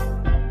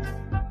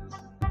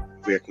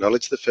We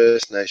acknowledge the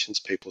First Nations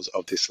peoples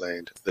of this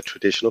land, the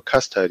traditional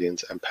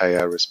custodians, and pay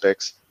our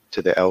respects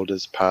to their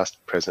elders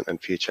past, present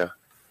and future.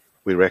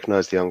 We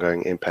recognise the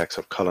ongoing impacts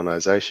of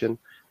colonisation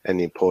and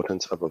the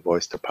importance of a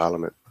voice to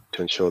Parliament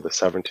to ensure the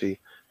sovereignty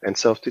and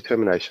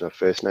self-determination of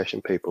First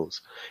Nation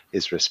peoples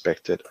is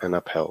respected and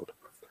upheld.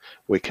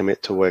 We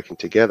commit to working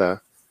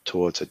together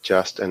towards a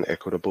just and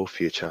equitable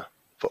future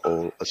for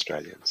all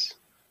Australians.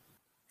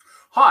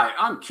 Hi,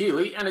 I'm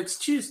Keely, and it's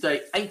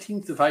Tuesday,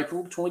 18th of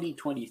April,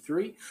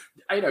 2023,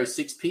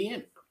 8:06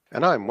 p.m.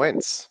 And I'm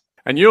Wentz.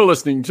 And you're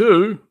listening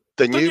to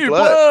The New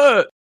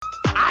Blurt.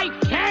 I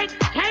can't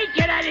take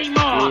it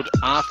anymore! Good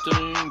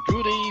afternoon,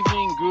 good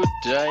evening, good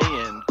day,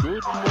 and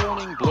good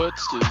morning,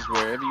 Blurtsters,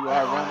 wherever you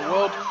are around the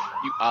world.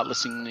 You are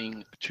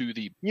listening to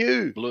the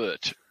New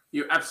Blurt.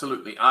 You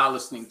absolutely are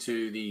listening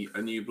to the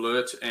New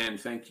Blurt, and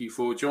thank you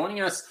for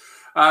joining us.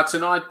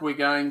 Tonight we're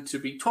going to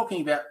be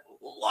talking about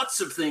lots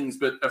of things,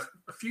 but a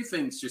few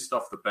things just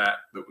off the bat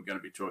that we're going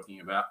to be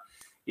talking about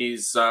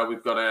is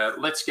we've got a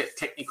Let's Get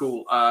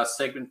Technical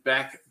segment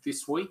back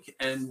this week,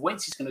 and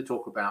Wentz is going to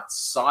talk about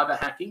cyber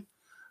hacking.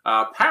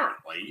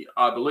 Apparently,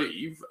 I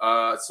believe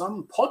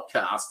some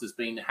podcast has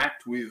been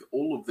hacked with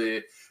all of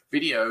their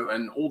video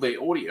and all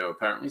their audio,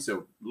 apparently,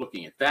 so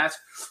looking at that.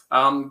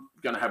 Going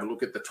to have a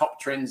look at the top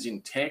trends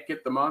in tech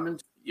at the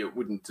moment. It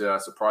wouldn't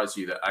surprise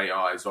you that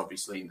AI is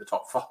obviously in the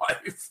top 5.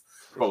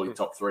 Probably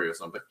top 3 or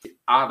something.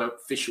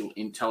 Artificial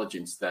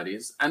intelligence, that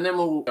is. And then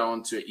we'll go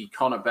on to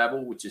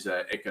Econobabble, which is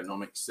an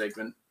economic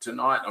segment.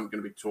 Tonight, I'm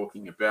going to be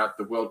talking about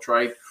the World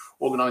Trade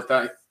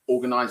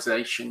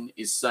Organization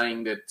is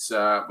saying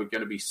that we're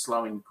going to be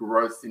slowing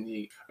growth in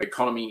the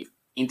economy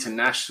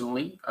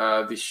internationally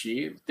this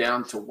year,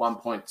 down to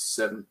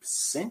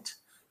 1.7%.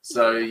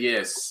 So,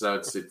 yes,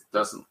 it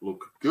doesn't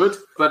look good.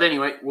 But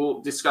anyway,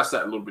 we'll discuss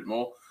that a little bit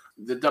more.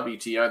 The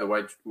WTO, the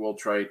World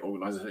Trade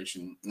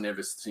Organization,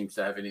 never seems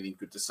to have anything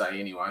good to say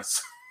anyway.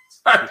 So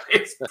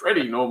it's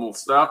pretty normal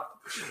stuff.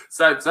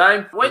 So,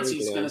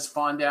 Wednesday's going to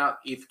find out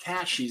if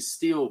cash is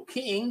still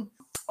king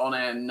on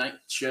our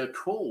Nature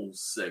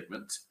Calls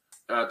segment.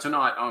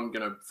 Tonight, I'm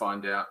going to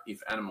find out if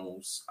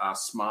animals are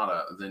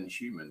smarter than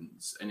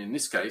humans. And in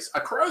this case,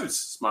 are crows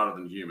smarter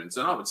than humans?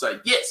 And I would say,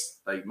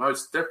 yes, they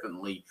most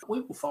definitely. We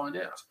will find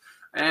out.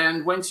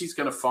 And Wednesday's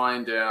going to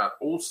find out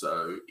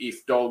also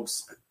if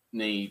dogs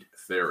need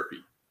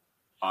therapy.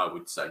 I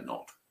would say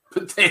not.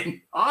 But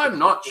then I'm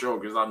not sure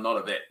because I'm not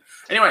a vet.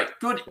 Anyway,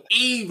 good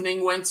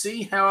evening,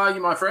 Wency. How are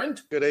you, my friend?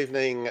 Good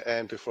evening.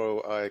 And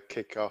before I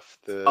kick off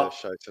the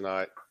show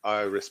tonight,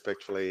 I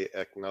respectfully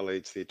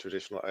acknowledge the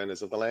traditional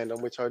owners of the land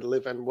on which I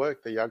live and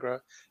work, the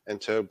Yuggera and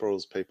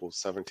Turrbals people's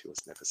sovereignty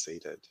was never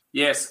ceded.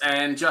 Yes,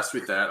 and just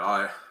with that,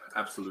 I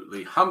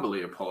absolutely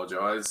humbly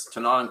apologise.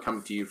 Tonight I'm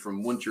coming to you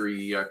from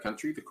Wurundjeri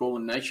country, the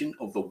Kulin Nation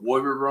of the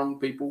Woiwurrung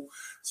people.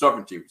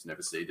 Sovereignty was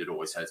never ceded,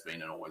 always has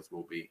been and always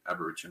will be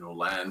Aboriginal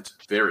land.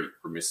 Very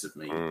remiss of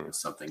me. It's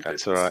something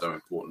that's so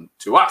important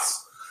to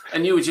us.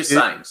 And you were just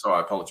saying, so I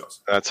apologise.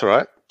 That's all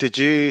right. Did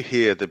you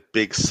hear the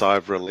big sigh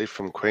of relief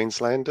from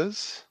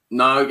Queenslanders?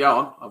 No, go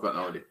on. I've got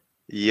no idea.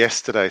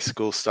 Yesterday,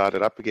 school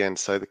started up again,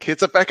 so the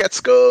kids are back at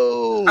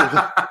school.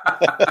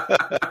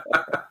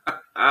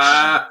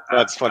 I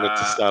just wanted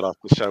to start off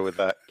the show with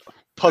that.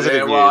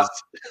 Positive news.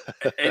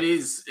 It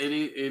is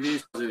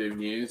positive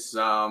news.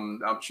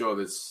 I'm sure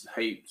there's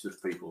heaps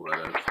of people that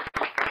are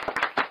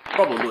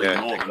probably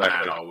more than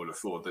that, I would have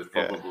thought. There's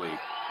probably,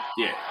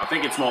 I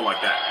think it's more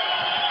like that.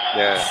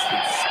 It's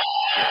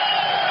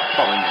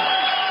probably more like that.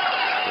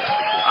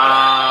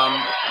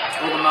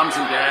 All the mums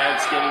and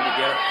dads getting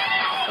together.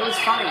 It was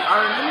funny. I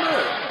remember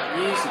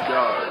years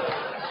ago,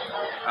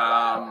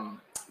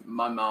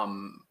 my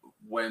mum,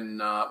 when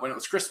it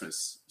was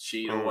Christmas,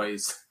 she'd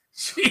always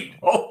be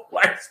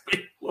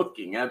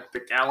looking at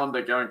the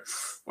calendar going,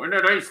 when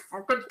are these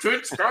fucking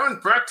kids going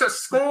back to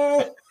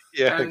school?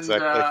 Yeah, and,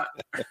 exactly.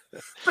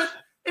 But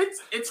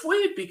it's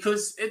weird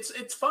because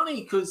it's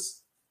funny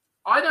because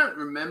I don't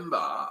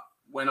remember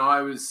when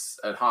I was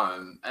at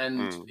home,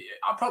 and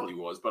I probably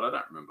was, but I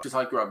don't remember because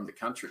I grew up in the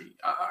country.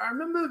 I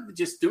remember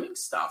just doing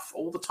stuff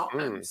all the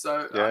time,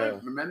 so I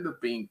don't remember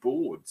being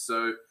bored.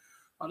 So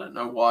I don't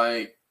know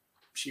why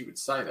she would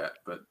say that,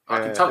 but I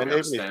can totally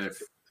understand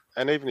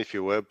And even if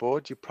you were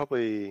bored, you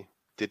probably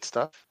did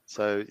stuff.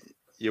 So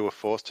you were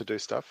forced to do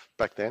stuff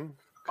back then.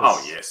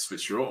 Oh yes, for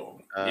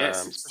sure.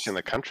 Yes, especially in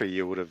the country,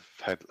 you would have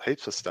had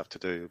heaps of stuff to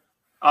do.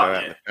 Go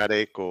out in the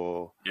paddock,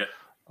 or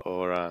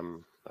I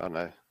don't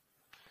know,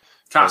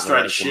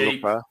 castrate a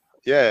sheep.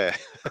 Yeah,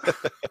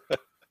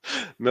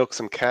 milk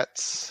some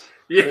cats.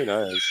 Yeah. Who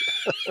knows?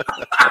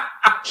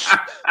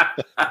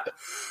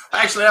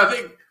 Actually,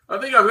 I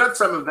think I've got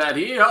some of that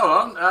here.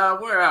 Hold on.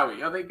 Where are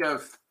we? I think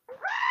I've.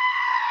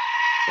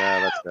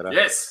 Yeah, that's better.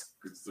 Yes.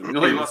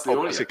 Nearly lost the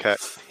audio. Cat.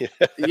 Yeah.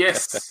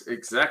 Yes,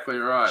 exactly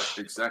right.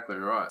 Exactly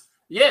right.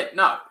 Yeah,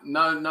 no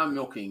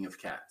milking of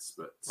cats,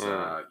 but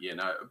a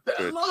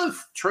lot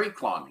of tree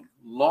climbing.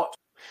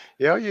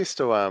 Yeah, I used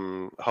to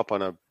hop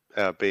on our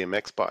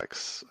BMX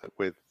bikes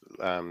with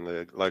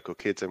the local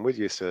kids, and we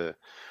used to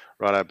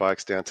ride our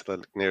bikes down to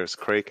the nearest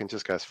creek and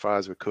just go as far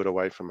as we could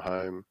away from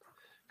home,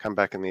 come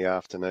back in the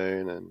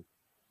afternoon and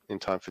in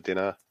time for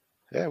dinner.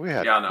 Yeah, we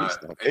had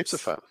heaps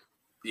of fun.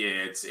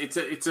 Yeah, it's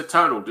a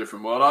total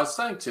different world. I was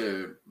saying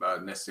to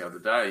Ness the other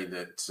day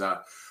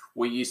that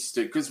we used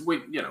to, because we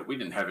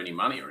didn't have any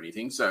money or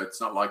anything, so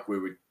it's not like we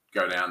would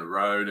go down the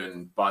road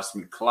and buy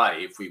some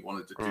clay if we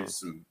wanted to do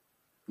some,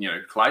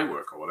 clay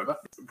work or whatever.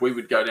 We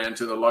would go down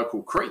to the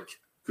local creek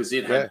because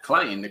it had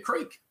clay in the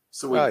creek.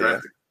 So we'd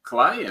grab the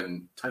clay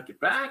and take it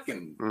back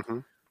and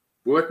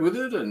work with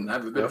it and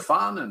have a bit of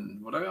fun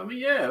and whatever. I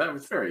mean, that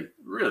was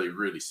really,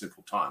 really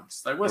simple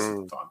times. They were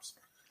simple times.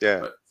 Yeah.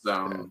 But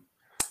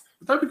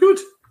they were good.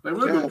 They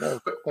were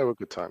good. They were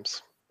good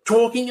times.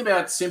 Talking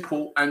about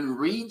simple and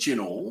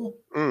regional,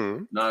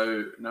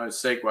 no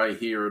segue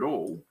here at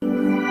all.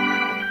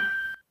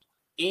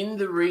 In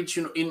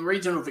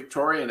regional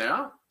Victoria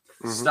now,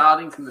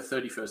 starting from the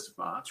 31st of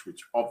March,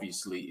 which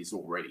obviously is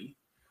already,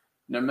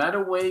 no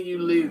matter where you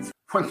live,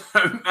 no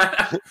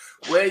matter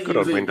where you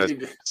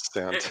live,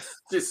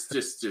 it's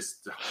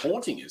just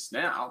haunting us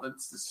now.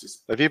 That's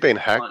just. Have you been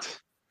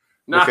hacked?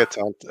 No. We'll get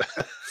to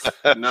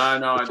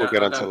no, we'll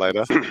get onto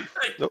later.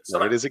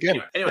 There it is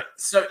again. Anyway,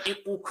 so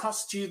it will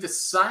cost you the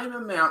same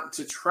amount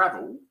to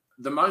travel.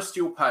 The most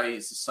you'll pay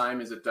is the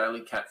same as a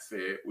daily cat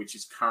fare, which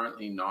is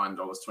currently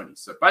 $9.20.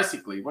 So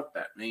basically what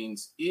that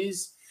means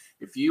is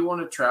if you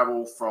want to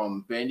travel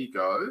from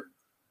Bendigo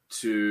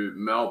to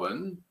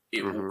Melbourne,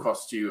 it will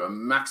cost you a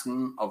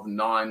maximum of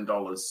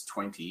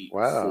 $9.20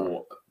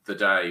 for the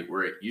day,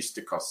 where it used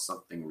to cost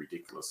something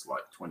ridiculous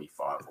like $25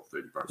 or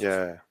 $30.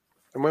 Yeah.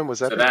 And when was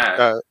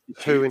that?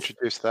 Who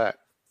introduced that?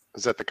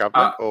 Was that the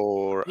government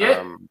or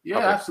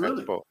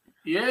absolutely. Transport?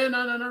 Yeah,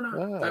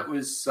 no. That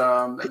was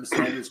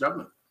Andrews'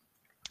 government.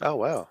 Oh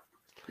wow.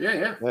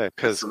 Yeah.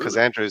 Because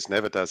Andrews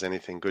never does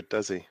anything good,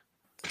 does he?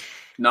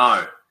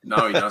 No, he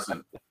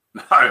doesn't.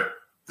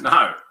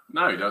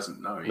 No, he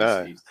doesn't. No,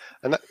 he's...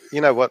 And that,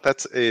 you know what?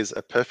 That is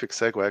a perfect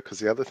segue, because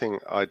the other thing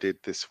I did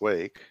this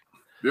week,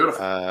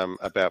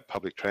 about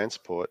public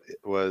transport,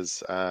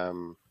 was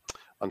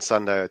on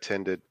Sunday I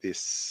attended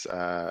this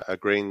a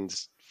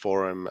Greens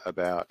forum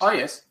about. Oh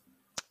yes.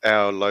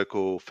 Our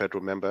local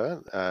federal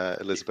member,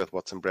 Elizabeth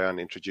Watson-Brown,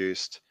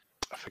 introduced,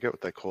 I forget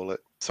what they call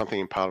it, something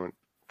in Parliament.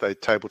 They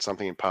tabled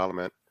something in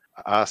Parliament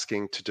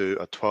asking to do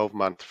a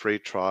 12-month free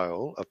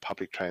trial of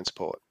public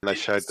transport. And they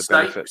showed the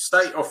benefits.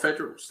 State or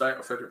federal?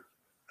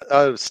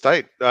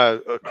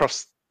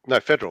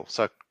 Federal.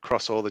 So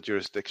across all the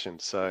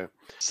jurisdictions. So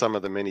some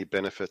of the many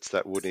benefits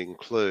that would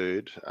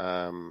include,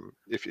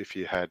 if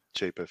you had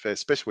cheaper fares,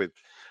 especially with,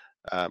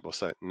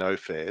 no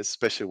fares,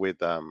 especially with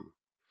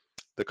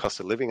the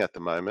cost of living at the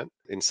moment.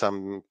 In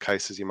some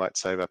cases, you might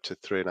save up to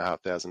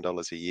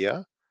 $3,500 a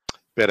year.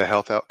 Better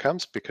health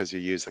outcomes because you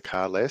use the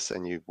car less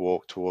and you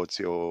walk towards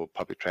your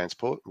public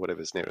transport,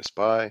 whatever's nearest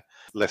by.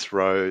 Less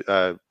road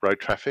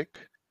traffic,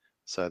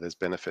 so there's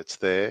benefits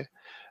there.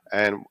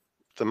 And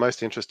the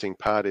most interesting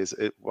part is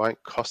it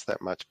won't cost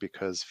that much,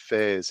 because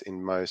fares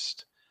in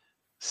most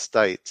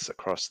states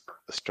across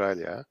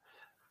Australia,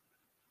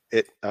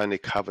 it only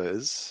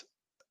covers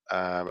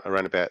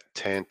around about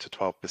 10 to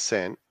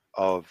 12%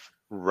 of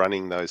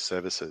running those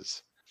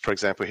services. For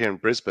example, here in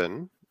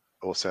Brisbane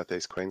or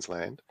Southeast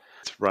Queensland,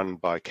 it's run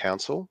by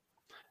council,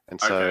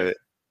 and so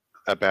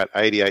about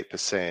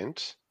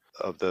 88%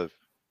 of the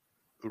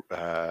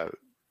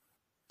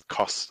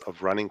cost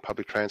of running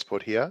public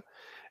transport here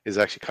is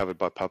actually covered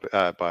by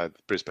the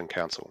Brisbane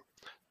Council.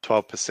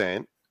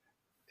 12%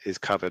 is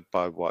covered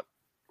by what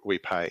we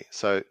pay.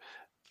 So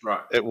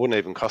it wouldn't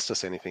even cost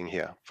us anything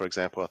here. For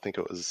example, I think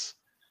it was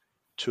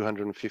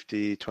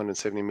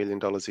 $270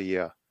 million a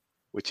year,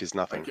 which is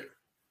nothing. Okay.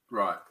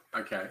 Right.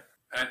 Okay.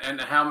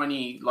 And how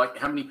many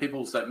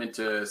people is that meant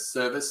to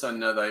service?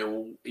 And are they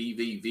all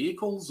EV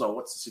vehicles, or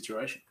what's the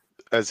situation?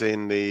 As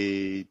in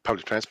the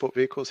public transport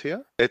vehicles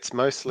here? It's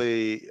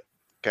mostly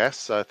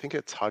gas. I think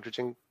it's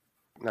hydrogen.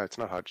 No, it's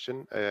not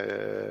hydrogen.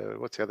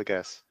 What's the other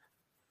gas?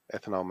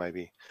 Ethanol,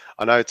 maybe.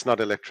 I know it's not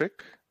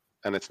electric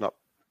and it's not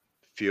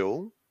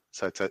fuel.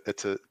 So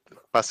it's a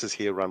buses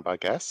here run by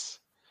gas.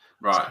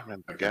 Right.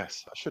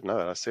 Gas. I should know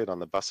it. I see it on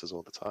the buses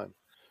all the time.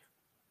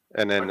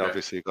 And then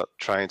obviously you've got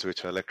trains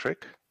which are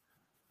electric.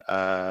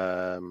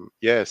 So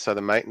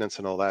the maintenance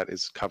and all that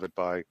is covered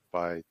by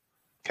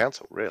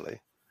council,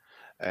 really.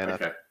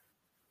 And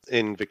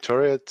in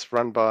Victoria, it's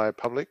run by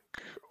public,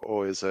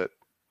 or is it?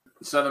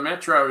 So the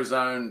metro is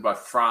owned by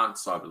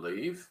France, I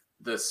believe.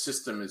 The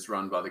system is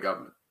run by the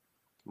government.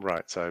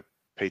 Right. So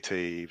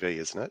PTV,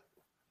 isn't it?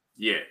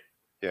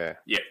 Yeah,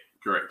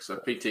 correct. So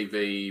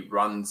PTV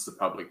runs the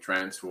public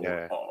transport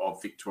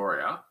of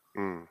Victoria,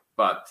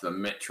 but the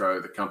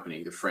metro, the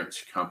company, the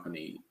French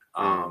company,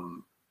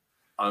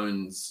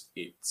 owns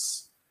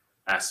its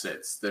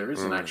assets. There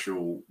is an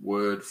actual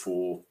word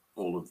for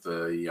all of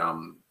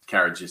the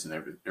carriages and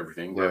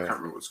everything. I can't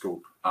remember what it's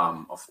called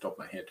off the top of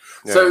my head.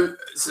 Yeah.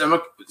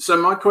 So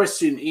my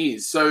question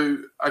is, so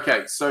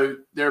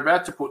they're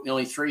about to put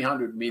nearly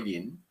 $300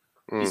 million.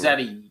 Is that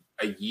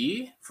a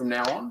year from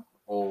now on,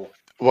 or?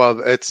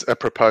 Well, it's a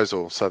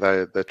proposal, so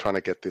they're trying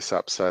to get this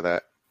up so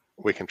that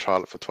we can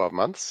trial it for 12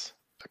 months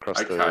across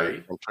the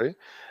Okay. country,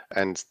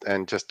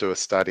 and just do a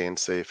study and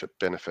see if it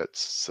benefits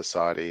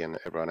society and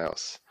everyone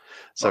else.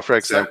 So, Right, for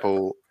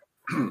example,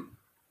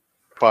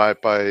 by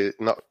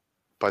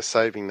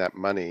saving that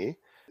money,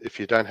 if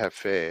you don't have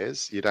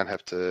fares, you don't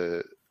have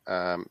to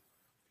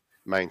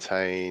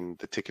maintain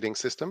the ticketing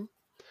system,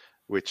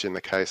 which in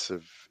the case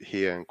of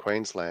here in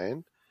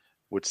Queensland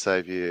would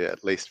save you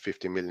at least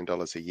 $50 million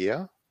a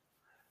year.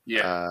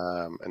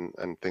 Yeah.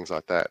 And things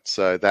like that.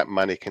 So that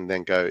money can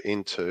then go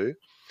into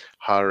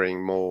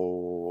hiring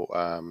more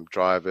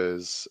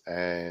drivers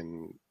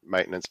and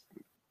maintenance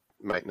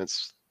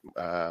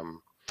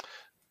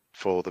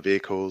for the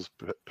vehicles,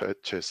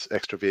 purchase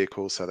extra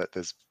vehicles so that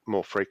there's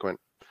more frequent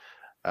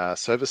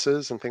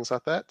services and things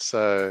like that.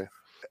 So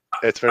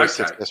it's very Okay.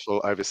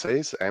 successful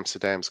overseas.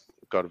 Amsterdam's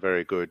got a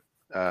very good,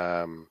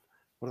 what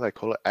do they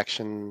call it?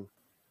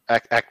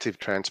 Active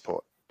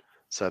transport.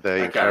 So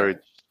they encourage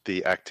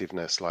the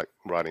activeness, like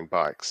riding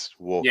bikes,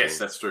 walking. Yes,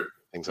 that's true.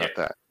 Things like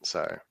that.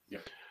 So yeah,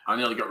 I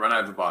nearly got run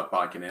over by a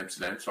bike in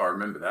Amsterdam, so I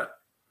remember that.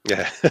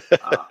 yeah,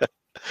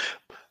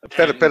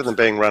 better than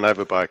being run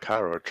over by a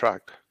car or a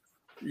truck.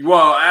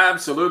 Well,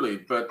 absolutely,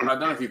 but I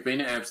don't know if you've been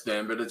to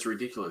Amsterdam, but it's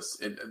ridiculous.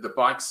 The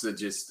bikes are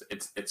just,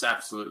 it's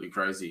absolutely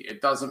crazy. It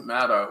doesn't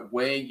matter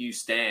where you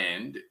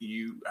stand,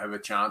 you have a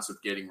chance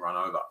of getting run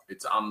over.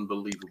 It's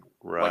unbelievable.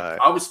 Right. Like,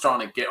 I was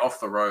trying to get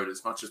off the road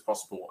as much as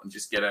possible and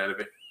just get out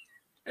of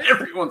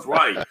everyone's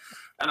way,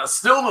 and I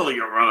still nearly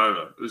got run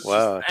over. It was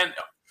wow. And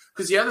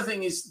because the other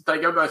thing is they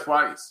go both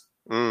ways.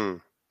 Oh,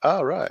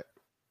 right.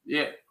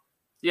 Yeah.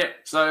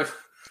 So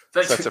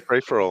it's a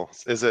free-for-all,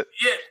 is it?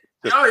 Yeah.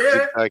 Just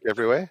zigzag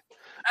everywhere?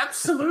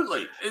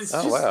 Absolutely. It's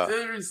wow.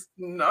 There is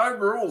no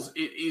rules.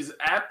 It is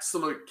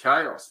absolute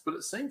chaos, but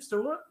it seems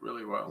to work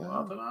really well. Yeah.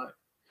 I don't know.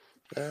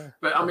 Yeah.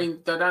 But I mean,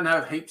 they don't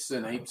have heaps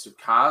and heaps of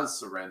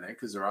cars around there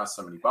because there are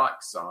so many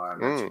bikes. So I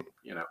imagine,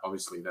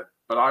 obviously that.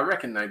 But I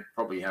reckon they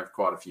probably have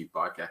quite a few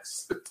bike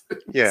accidents.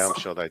 Yeah, I'm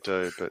sure they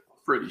do. But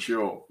pretty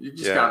sure you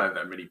just can't have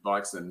that many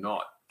bikes and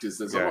not, because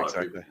there's a lot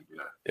of people.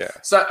 Yeah.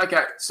 So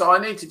so I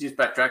need to just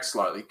backtrack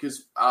slightly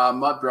because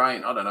my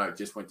brain, I don't know,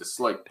 just went to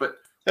sleep. But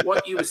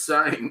what you were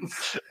saying,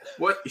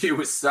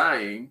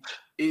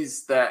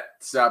 is that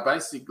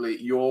basically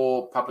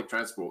your public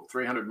transport,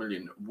 $300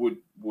 million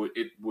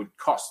would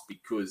cost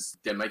because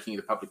they're making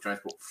the public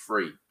transport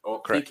free,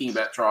 or thinking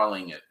about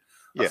trialing it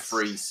a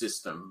free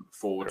system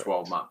for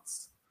 12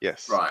 months.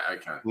 Yes. Right.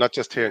 Okay. Not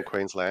just here in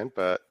Queensland,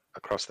 but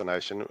across the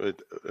nation.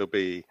 It'll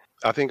be.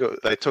 I think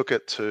they took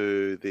it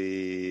to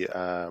the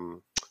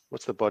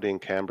what's the body in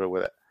Canberra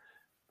with it?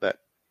 That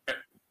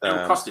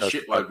it'll cost a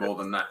shitload more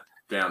than that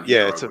down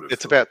here. Yeah,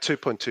 it's about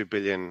 $2.2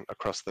 billion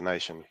across the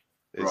nation.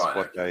 Is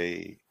what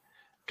they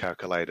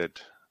calculated.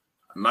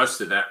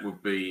 Most of that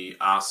would be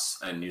us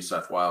and New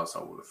South Wales,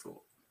 I would have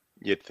thought.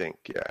 You'd think,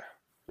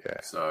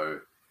 yeah. So,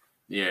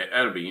 yeah,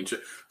 that'll be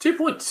interesting.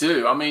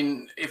 2.2. I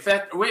mean, if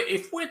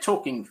we're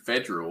talking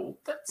federal,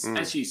 that's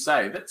as you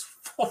say, that's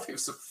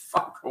 4/5 of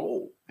fuck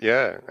all.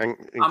 Yeah, and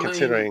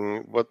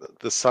considering what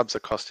the subs are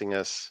costing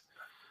us,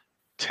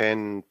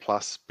 $10+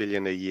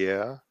 billion a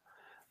year.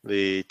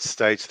 The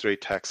stage 3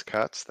 tax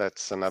cuts,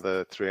 that's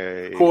another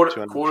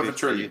quarter of a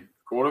trillion.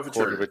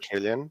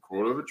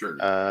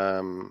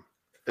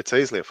 It's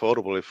easily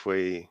affordable if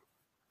we,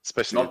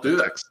 especially not do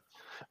that.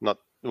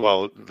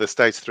 The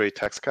stage 3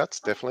 tax cuts,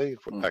 definitely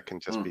that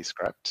can just be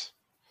scrapped.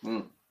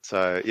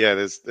 So yeah,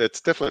 it's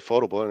definitely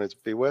affordable, and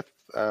it'd be worth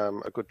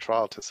a good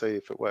trial to see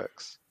if it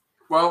works.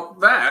 Well,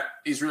 that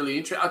is really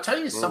interesting. I'll tell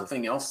you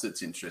something else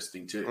that's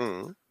interesting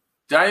too.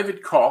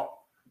 David Koch.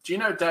 Do you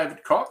know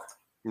David Koch?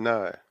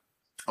 No.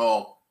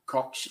 Oh,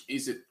 Koch.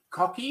 Is it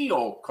Kochi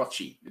or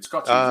Kochi? It's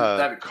Kochi.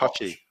 David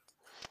Kochi.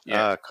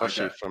 Yeah,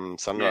 Kochi from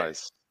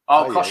Sunrise. Yeah.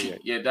 Oh, Kochi.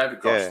 Yeah,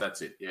 David Koch.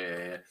 That's it.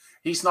 Yeah.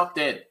 He's not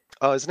dead.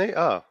 Oh, isn't he?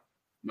 Oh.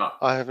 No.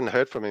 I haven't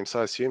heard from him, so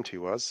I assumed he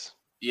was.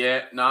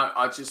 Yeah, no,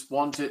 I just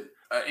wanted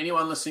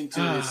anyone listening to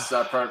this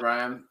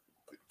program,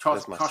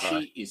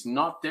 Kochi is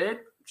not dead.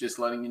 Just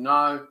letting you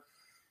know.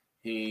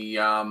 He's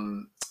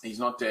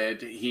not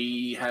dead.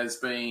 He has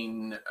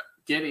been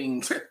getting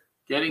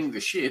the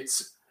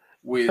shits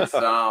with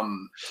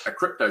a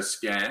crypto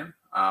scam,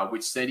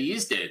 which said he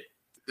is dead.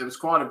 There was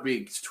quite a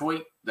big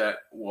tweet that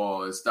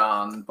was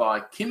done by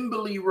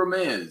Kimberly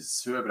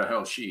Ramirez, whoever the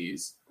hell she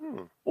is.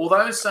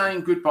 Although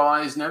saying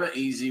goodbye is never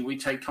easy, we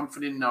take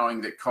comfort in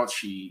knowing that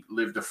Kochi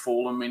lived a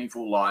full and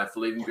meaningful life,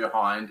 leaving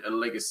behind a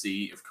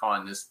legacy of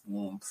kindness,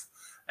 warmth,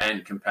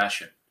 and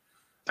compassion.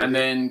 And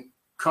then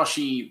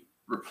Kochi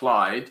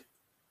replied,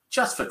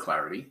 just for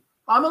clarity,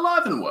 I'm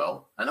alive and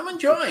well, and I'm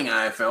enjoying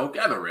AFL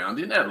gather round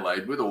in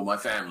Adelaide with all my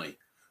family.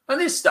 And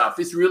this stuff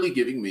is really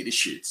giving me the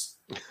shits.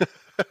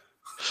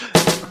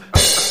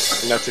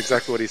 And that's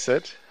exactly what he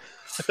said?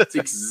 That's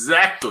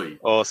exactly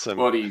awesome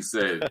what he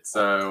said.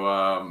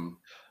 So,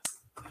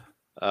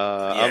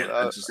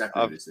 that's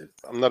exactly what he said.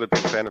 I'm not a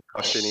big fan of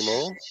Koch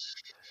anymore.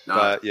 No,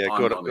 But yeah,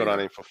 I'm good not on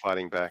either. him for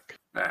fighting back.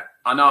 Yeah.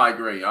 I know. I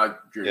agree.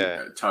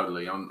 Yeah.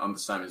 Totally. I'm the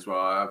same as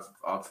well.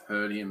 I've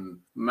heard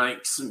him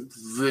make some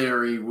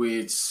very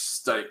weird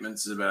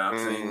statements about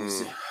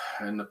things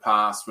in the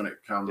past when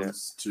it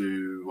comes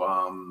to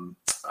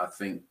I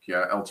think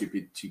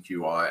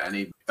LGBTQI, and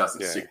he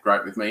doesn't sit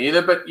great with me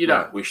either. But you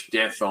don't wish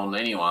death on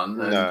anyone.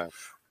 And No.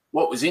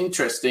 what was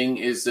interesting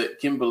is that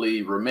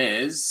Kimberly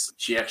Ramirez,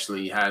 she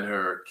actually had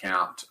her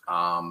account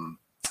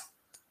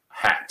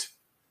hacked.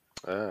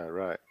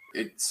 Right.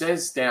 It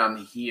says down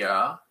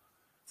here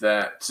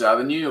that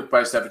the New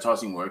York-based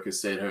advertising worker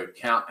said her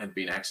account had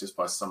been accessed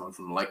by someone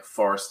from Lake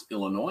Forest,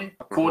 Illinois.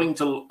 According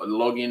to a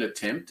login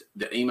attempt,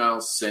 the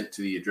emails sent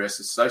to the address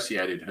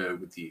associated her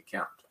with the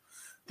account.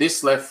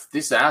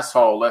 This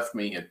asshole left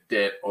me a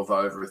debt of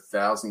over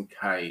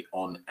 $1,000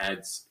 on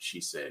ads,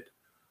 she said.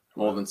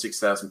 More than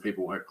 6,000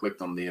 people had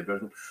clicked on the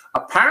advertisement.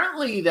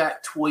 Apparently,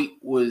 that tweet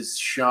was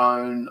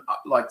shown,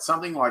 like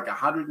something like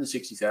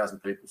 160,000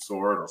 people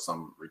saw it, or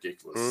some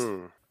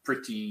ridiculous,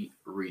 pretty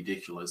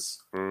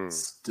ridiculous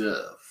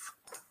stuff.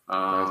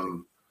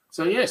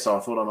 So I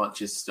thought I might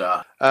just.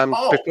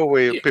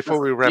 Before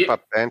we wrap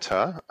up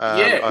banter,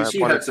 because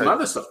you had some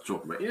other stuff to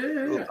talk about.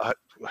 Yeah.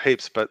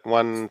 Heaps, but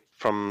one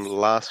from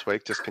last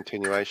week, just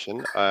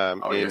continuation.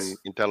 In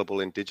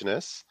Indelible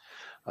Indigenous,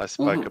 I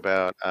spoke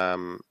about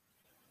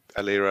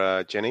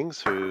Alira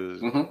Jennings,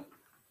 who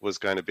was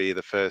going to be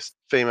the first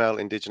female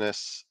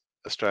Indigenous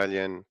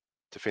Australian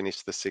to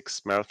finish the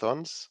 6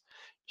 marathons.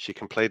 She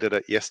completed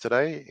it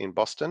yesterday in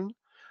Boston.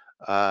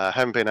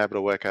 Haven't been able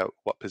to work out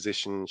what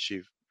position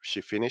she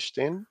finished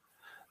in,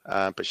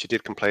 but she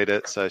did complete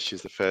it. So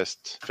she's the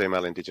first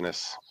female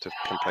Indigenous to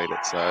complete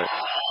it. So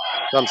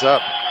thumbs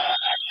up.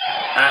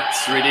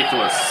 That's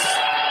ridiculous.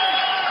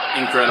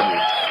 Incredible.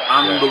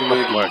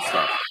 Unbelievable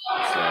stuff.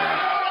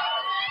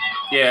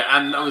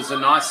 And there was a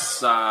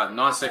nice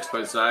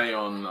expose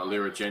on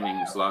Alira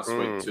Jennings last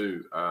week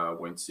too,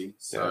 Wednesday.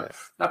 So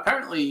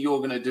apparently you're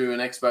going to do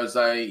an expose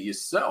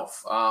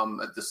yourself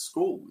at the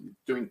school,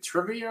 doing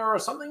trivia or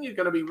something. You're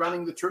going to be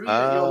running the trivia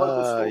at your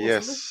local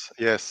school.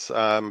 Yes.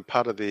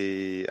 Part of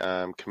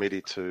the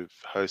committee to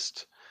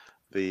host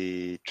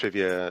the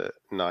trivia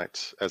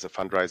night as a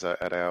fundraiser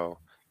at our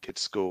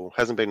kids' school.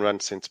 Hasn't been run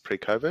since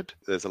pre-COVID.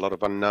 There's a lot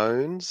of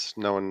unknowns.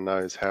 No one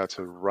knows how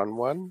to run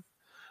one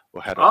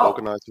or how to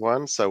organise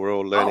one. So we're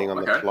all learning on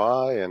the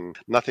fly, and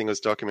nothing was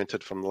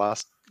documented from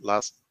last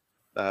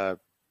time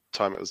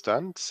it was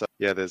done. So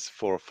there's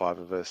 4 or 5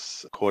 of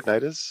us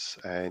coordinators,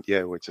 and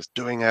we're just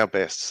doing our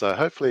best. So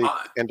hopefully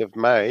end of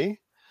May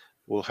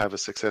we'll have a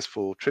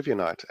successful trivia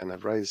night and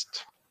have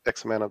raised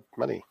X amount of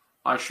money.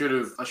 I should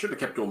have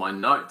kept all my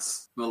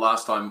notes. The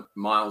last time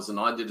Miles and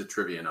I did a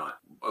trivia night,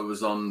 it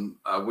was on.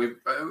 We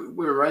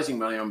were raising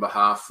money on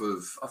behalf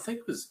of, I think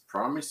it was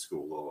primary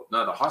school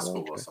the high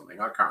school or something.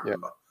 I can't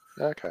remember.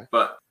 Okay.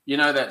 But you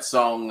know that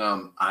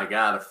song, "I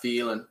Got a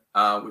Feeling,"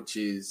 which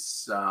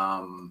is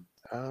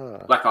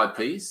Black Eyed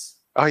Peas.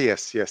 Oh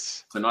yes.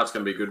 Tonight's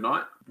going to be a good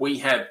night. We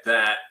had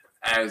that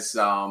as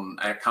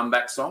our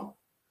comeback song.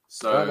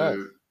 So. Nice.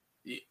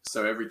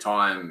 So every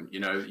time,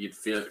 you'd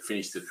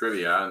finish the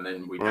trivia, and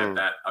then we'd have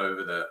that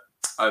over the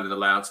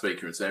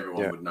loudspeaker, and so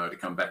everyone would know to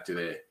come back to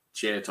their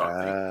chair type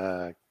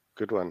thing.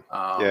 Good one.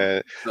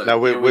 So,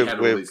 we had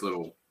all these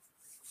little.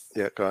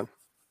 Yeah, go on.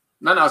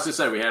 No, I was just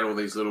saying we had all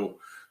these little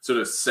sort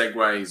of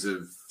segues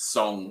of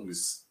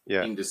songs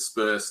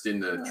interspersed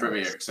in the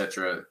trivia,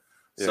 etc.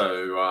 Yeah.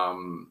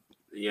 So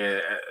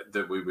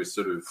that we were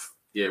sort of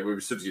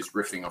just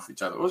riffing off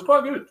each other. It was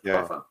quite good.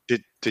 Yeah. Quite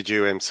fun. Did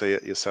you MC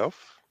it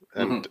yourself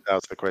and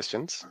ask the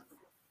questions?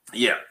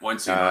 Yeah,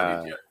 once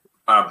I did.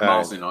 Yeah,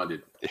 Miles and I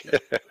did.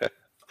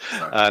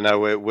 Yeah. No,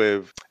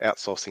 we're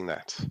outsourcing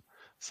that.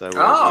 So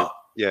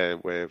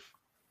we've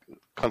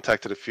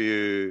contacted a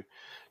few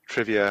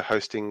trivia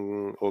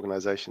hosting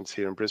organisations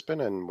here in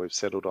Brisbane, and we've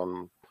settled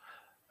on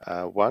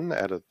one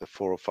out of the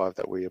 4 or 5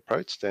 that we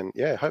approached. And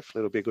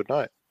hopefully it'll be a good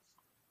night.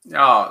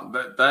 Oh,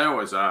 they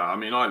always are. I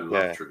mean, I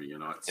love trivia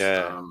nights.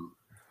 Yeah.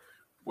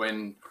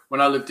 When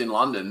I lived in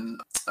London,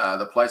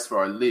 the place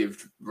where I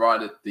lived,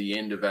 right at the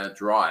end of our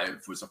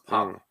drive, was a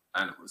pub,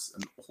 and it was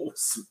an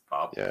awesome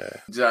pub. Yeah.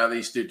 They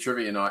used to do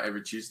trivia night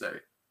every Tuesday.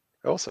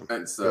 Awesome.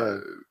 And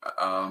so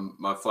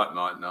my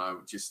flatmate and I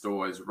would just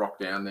always rock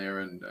down there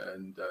and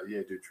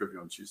do trivia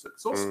on Tuesday.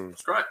 It's awesome.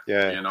 It's great.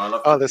 Yeah. And I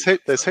love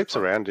there's heaps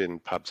around in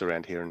pubs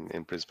around here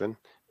in Brisbane.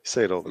 You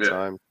see it all the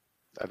time,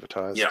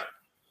 advertised. Yeah.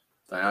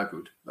 They are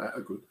good.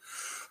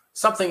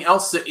 Something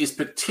else that is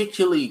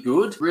particularly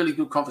good, really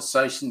good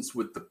conversations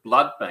with the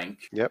blood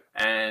bank. Yep.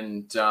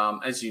 And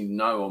as you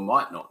know or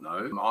might not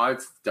know,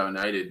 I've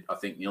donated, I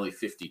think, nearly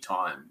 50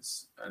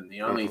 times. And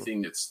the only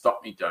thing that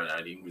stopped me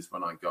donating was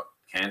when I got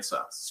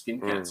cancer, skin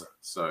cancer.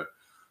 So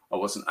I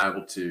wasn't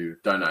able to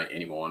donate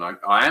anymore. And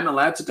I am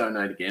allowed to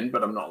donate again,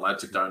 but I'm not allowed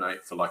to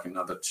donate for like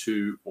another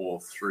 2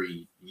 or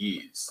 3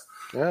 years.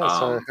 Yeah,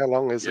 so how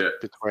long is it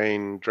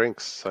between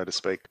drinks, so to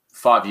speak?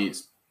 5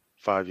 years.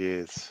 5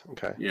 years,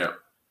 okay. Yeah.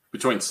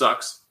 Between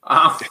sucks.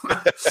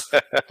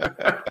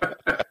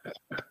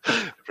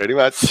 Pretty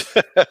much.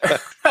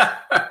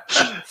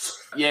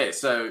 Yeah,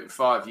 so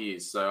 5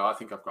 years. So I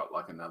think I've got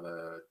like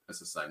another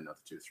 2 or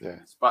 3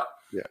 years. But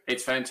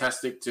it's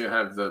fantastic to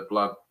have the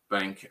blood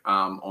bank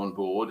on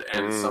board.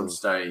 And at some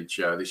stage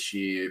this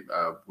year,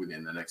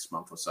 within the next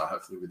month or so,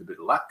 hopefully with a bit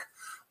of luck,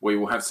 we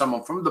will have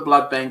someone from the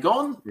blood bank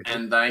on,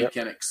 and they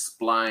can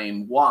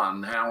explain,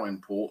 one, how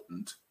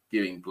important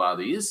giving blood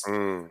is,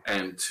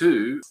 and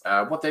two,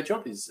 what their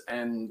job is,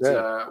 and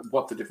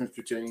what the difference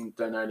between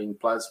donating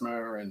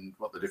plasma and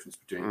what the difference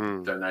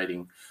between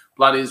donating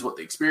blood is, what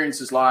the experience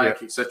is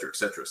like, etc.,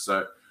 etc.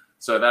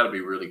 So that'll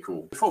be really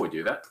cool. Before we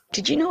do that,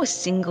 did you know a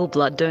single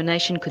blood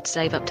donation could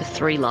save up to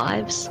 3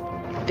 lives?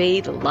 Be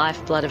the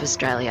lifeblood of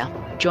Australia.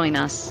 Join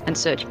us and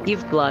search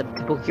Give Blood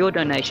to book your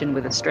donation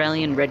with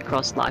Australian Red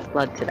Cross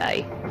Lifeblood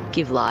today.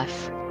 Give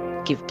life.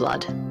 Give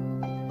blood.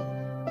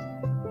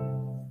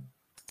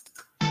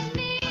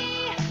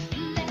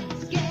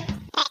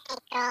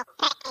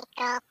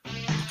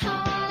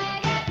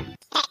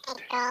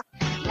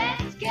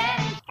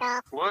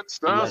 What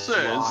Star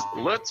says,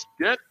 let's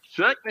get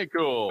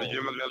technical. The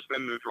human has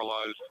been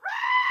neutralized.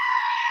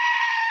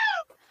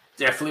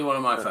 Definitely one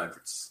of my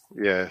favourites.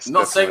 Yes.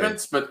 Not definitely.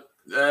 segments, but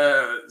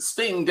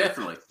Sting,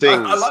 definitely.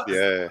 Stings,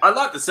 I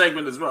like the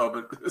segment as well,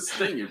 but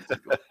Sting in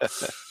particular.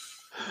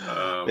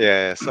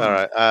 Yes, all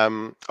right.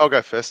 I'll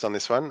go first on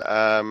this one.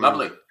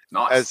 Lovely.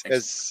 Nice.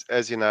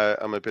 As you know,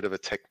 I'm a bit of a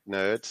tech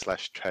nerd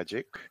 /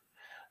 tragic.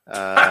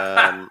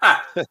 I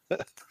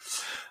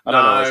don't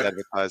always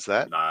advertise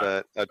that,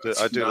 but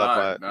I do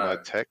love my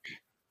tech.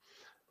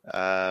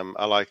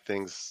 I like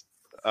things.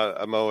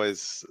 I'm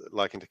always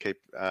liking to keep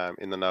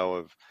in the know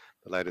of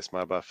the latest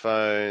mobile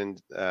phone,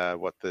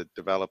 what they're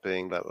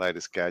developing, the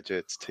latest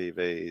gadgets,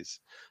 TVs,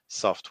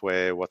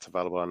 software, what's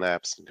available on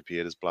apps and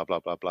computers, blah blah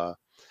blah blah.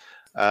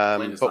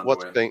 But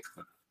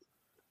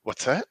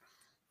what's that?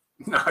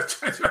 No,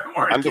 don't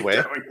worry.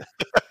 Underwear.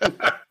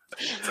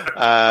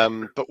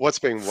 But what's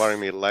been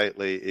worrying me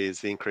lately is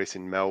the increase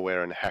in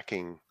malware and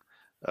hacking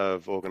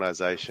of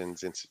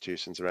organizations,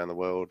 institutions around the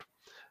world.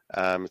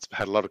 It's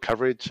had a lot of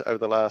coverage over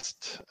the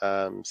last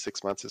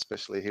 6 months,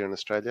 especially here in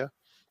Australia.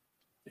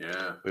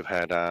 Yeah. We've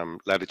had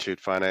Latitude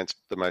Finance,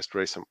 the most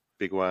recent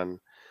big one,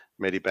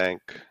 Medibank,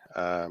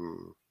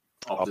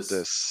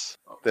 Optus.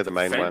 They're the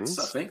main ones.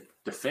 I think.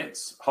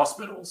 Defence.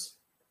 Hospitals.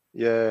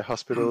 Yeah,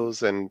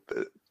 hospitals and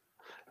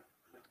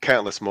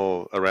countless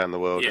more around the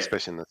world,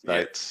 especially in the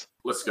States.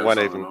 Let's go. Won't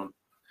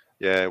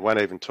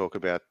even talk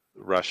about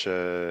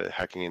Russia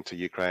hacking into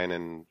Ukraine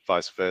and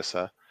vice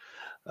versa.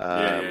 We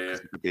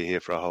could be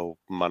here for a whole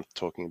month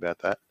talking about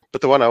that.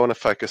 But the one I want to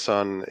focus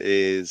on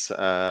is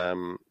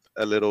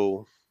a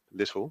little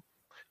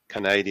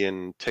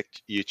Canadian tech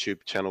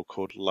YouTube channel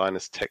called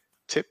Linus Tech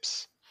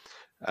Tips.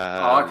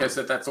 Okay,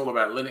 so that's all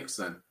about Linux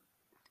then.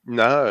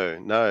 No,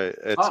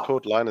 it's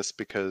called Linus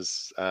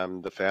because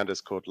the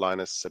founder's called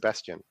Linus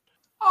Sebastian.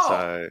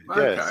 So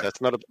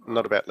it's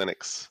not about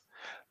Linux.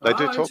 They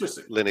do talk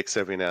Linux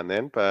every now and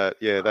then, but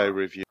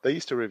they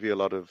used to review a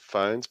lot of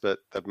phones, but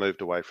they've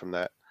moved away from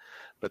that.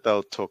 But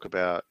they'll talk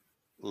about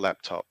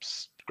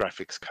laptops,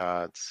 graphics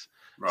cards,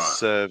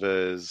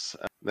 servers.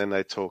 Then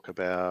they talk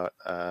about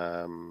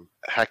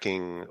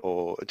hacking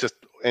or just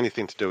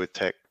anything to do with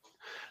tech.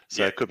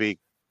 So it could be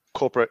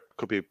corporate,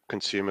 could be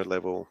consumer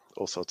level,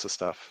 all sorts of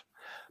stuff.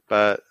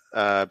 But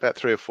about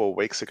 3 or 4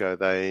 weeks ago,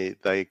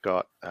 they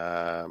got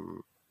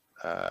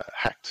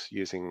hacked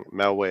using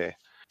malware.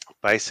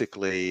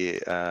 Basically,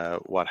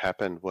 what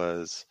happened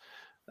was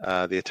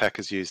the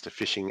attackers used a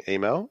phishing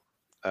email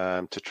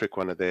to trick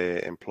one of their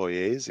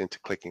employees into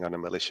clicking on a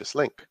malicious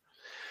link.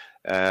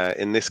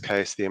 In this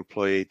case, the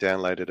employee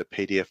downloaded a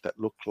PDF that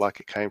looked like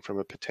it came from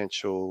a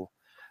potential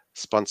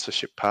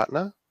sponsorship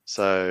partner.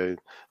 So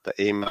the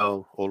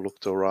email all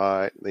looked all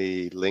right.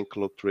 The link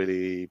looked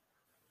really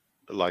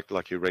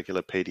like your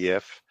regular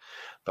PDF.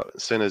 But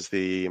as soon as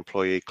the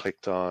employee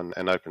clicked on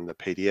and opened the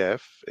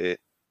PDF, it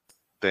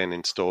then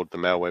installed the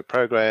malware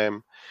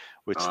program,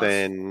 which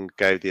then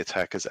gave the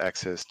attackers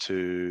access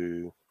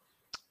to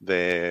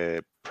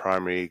their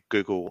primary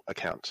Google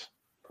account,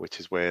 which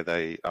is where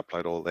they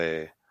upload all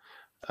their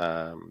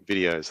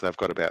videos. They've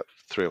got about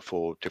 3 or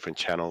 4 different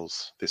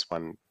channels, this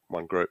one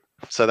group.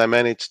 So they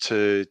managed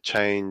to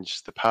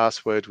change the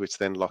password, which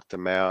then locked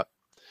them out.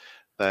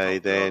 They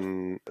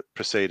then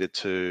proceeded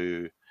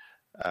to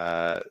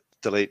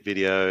delete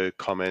video,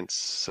 comments,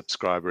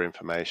 subscriber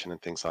information, and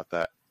things like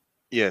that.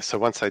 Yeah, so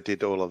once they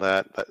did all of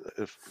that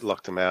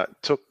locked them out. It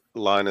took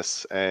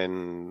Linus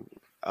and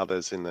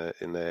others in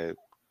their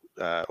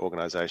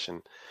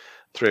organization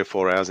 3 or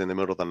 4 hours in the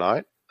middle of the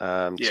night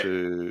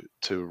to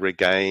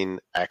regain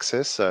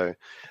access. So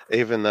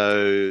even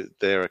though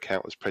their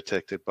account was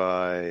protected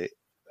by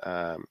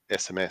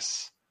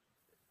SMS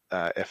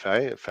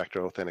FA,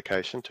 factor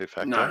authentication,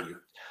 2-factor. No,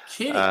 you're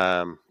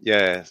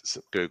kidding.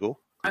 Google.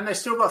 And they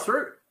still got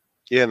through.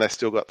 Yeah, and they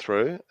still got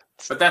through.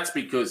 But that's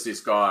because this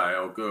guy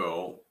or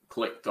girl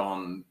clicked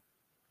on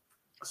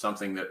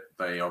something that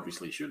they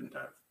obviously shouldn't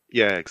have.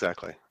 Yeah,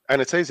 exactly.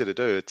 And it's easy to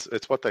do.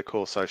 It's what they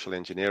call social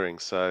engineering.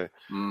 So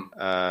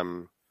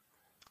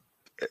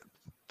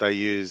they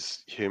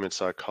use human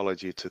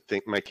psychology to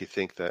make you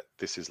think that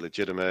this is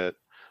legitimate,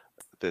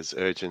 there's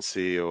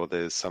urgency, or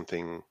there's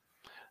something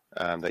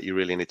that you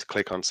really need to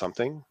click on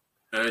something.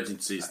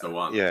 Urgency is the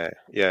one.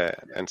 Yeah.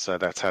 And so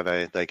that's how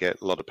they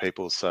get a lot of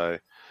people. So,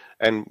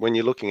 and when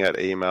you're looking at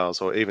emails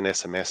or even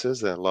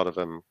SMSs, and a lot of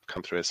them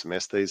come through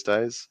SMS these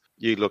days,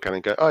 you look at it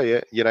and go, oh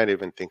yeah, you don't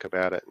even think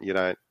about it.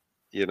 You're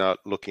not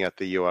looking at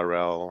the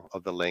URL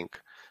of the link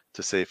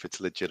to see if it's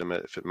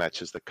legitimate, if it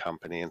matches the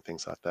company and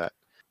things like that.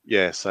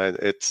 Yeah, so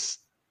it's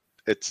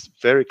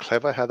very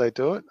clever how they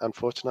do it.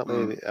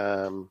 Unfortunately,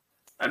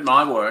 at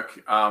my work,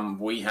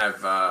 we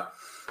have a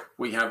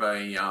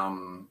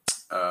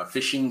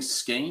phishing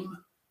scheme.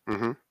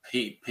 Mm-hmm.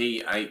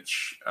 PHISHING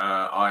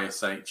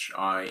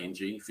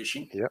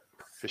phishing. Yep,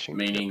 phishing.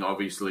 Meaning,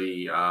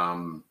 obviously,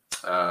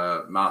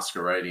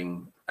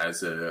 masquerading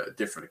as a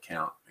different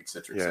account,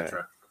 etc.,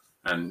 etc.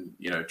 And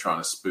trying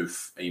to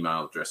spoof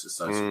email addresses.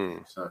 So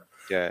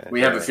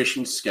we have a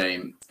phishing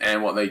scheme,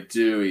 and what they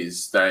do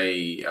is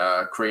they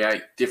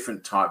create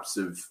different types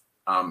of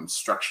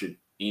structured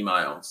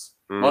emails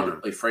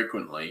moderately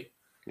frequently,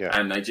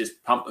 and they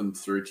just pump them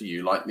through to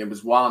you. Like there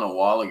was one a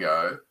while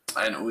ago,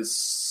 and it was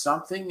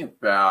something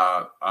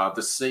about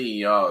the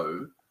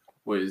CEO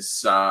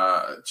was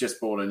just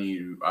bought a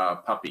new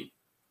puppy.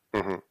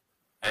 Mm-hmm.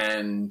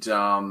 And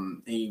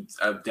he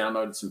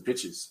downloaded some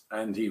pictures,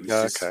 and he was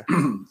just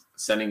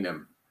sending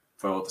them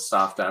for all the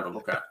staff to have a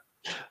look at.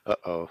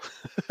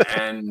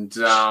 And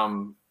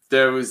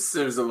there was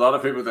a lot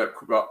of people that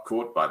got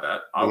caught by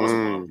that. I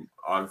wasn't.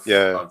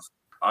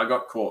 I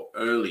got caught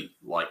early,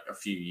 like a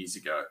few years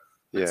ago.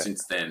 But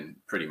since then,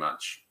 pretty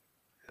much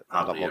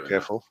a lot more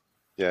careful.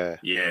 Yeah.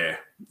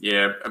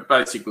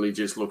 Basically,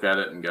 just look at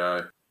it and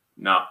go,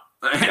 no.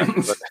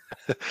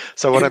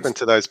 So what happened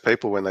to those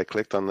people when they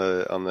clicked on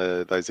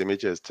those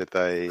images? Did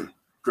they?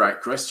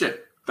 Great question.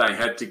 They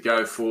had to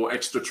go for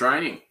extra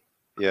training.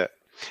 Yeah.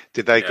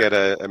 Did they get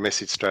a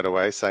message straight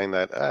away saying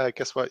that,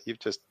 guess what, you've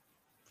just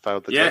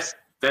failed the test?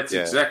 That's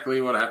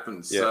exactly what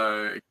happens. Yeah.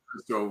 So it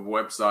goes to a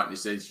website and it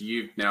says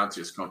you've now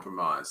just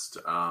compromised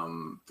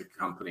the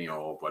company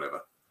or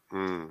whatever.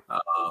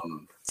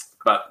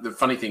 But the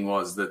funny thing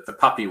was that the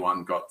puppy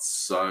one got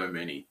so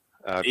many.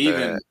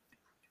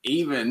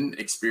 Even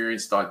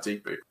experienced IT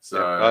people.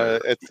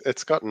 So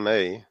it's gotten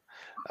me.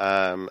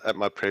 At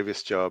my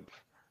previous job,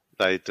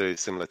 they do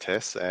similar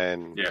tests,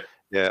 and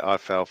I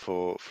fell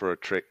for a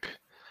trick,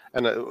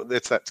 and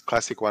it's that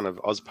classic one of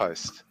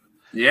Ozpost.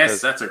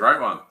 Yes, that's a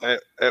great one.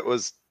 It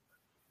was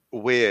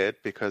weird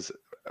because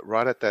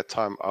right at that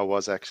time I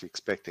was actually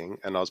expecting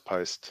an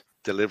Ozpost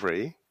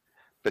delivery,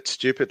 but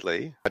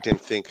stupidly I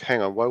didn't think,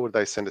 hang on, why would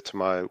they send it to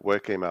my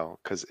work email?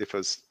 Because if it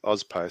was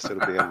Ozpost, it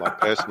would be on my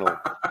personal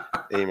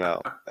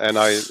email. And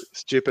I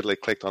stupidly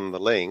clicked on the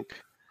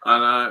link. I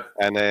know.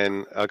 And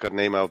then I got an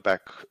email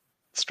back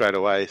straight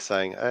away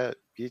saying,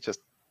 you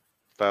just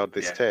failed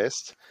this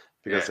test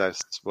because that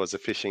was a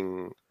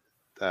phishing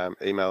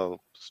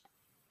email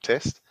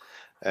test.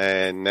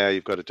 And now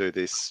you've got to do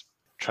this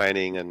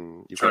training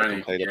and you've got to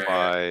complete it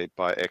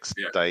by X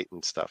date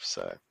and stuff.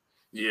 So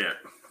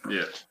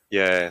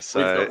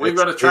so we've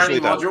got a training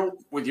module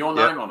with your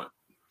name on it.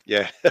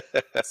 Yeah.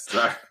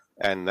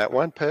 And that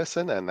one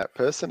person and that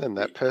person and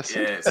that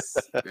person. Yes.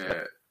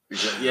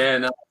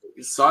 No,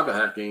 cyber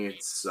hacking,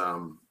 it's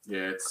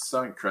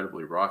so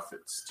incredibly rife.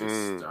 It's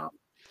just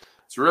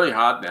it's really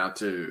hard now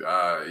to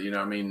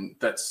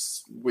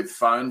that's with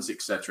phones,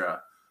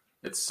 etc.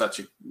 It's such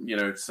a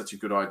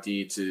good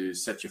idea to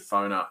set your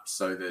phone up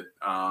so that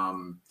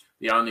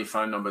the only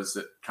phone numbers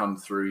that come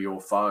through your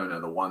phone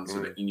are the ones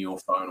that are in your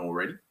phone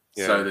already.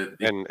 Yeah. So that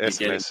and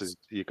SMSs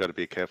you've got to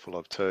be careful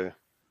of too.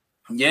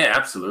 Yeah,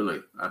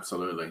 absolutely.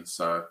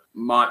 So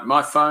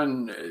my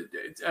phone,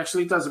 it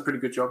actually does a pretty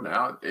good job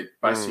now. It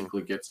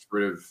basically gets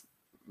rid of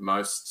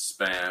most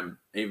spam,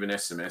 even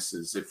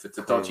SMSs. If it's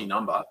a dodgy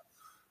number,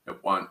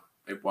 it won't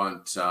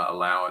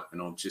allow it,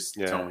 and it'll just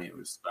tell me it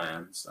was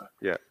spam. So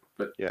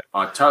but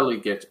I totally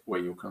get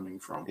where you're coming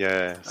from.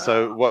 Yeah.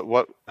 So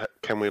what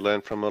can we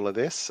learn from all of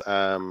this?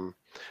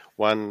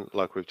 One,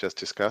 like we've just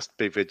discussed,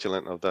 be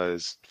vigilant of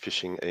those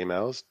phishing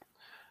emails.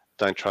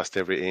 Don't trust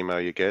every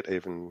email you get,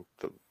 even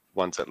the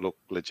ones that look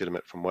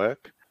legitimate from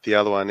work. The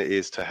other one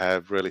is to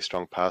have really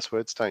strong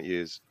passwords. Don't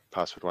use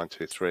password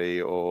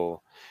 123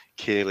 or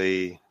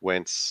Keely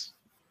Wentz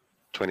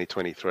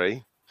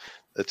 2023.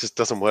 It just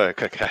doesn't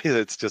work. Okay,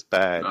 it's just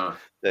bad. No.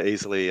 They're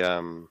easily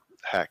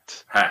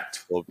hacked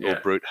or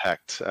brute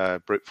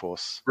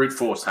force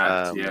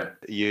hacked.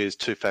 Use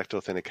two-factor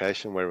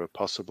authentication wherever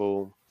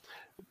possible.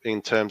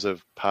 In terms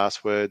of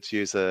passwords,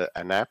 use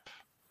an app.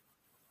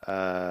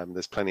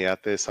 There's plenty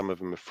out there. Some of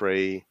them are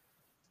free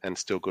and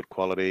still good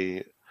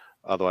quality.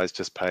 Otherwise,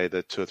 just pay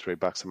the $2 or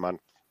 $3 a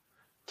month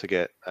to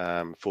get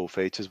full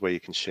features where you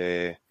can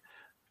share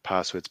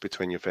passwords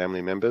between your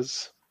family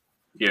members.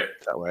 Yeah.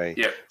 That way,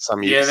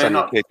 some you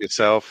keep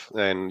yourself,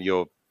 and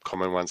your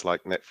common ones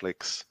like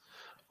Netflix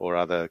or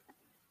other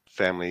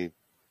family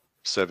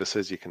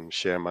services you can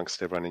share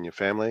amongst everyone in your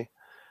family.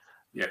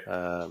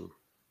 Yeah.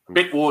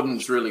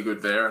 Bitwarden's really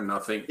good there, and I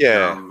think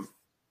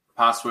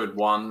Password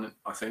One,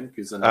 I think,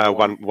 is another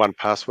one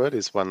password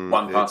is is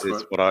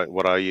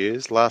what I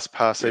use.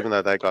 LastPass, even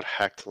though they got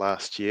hacked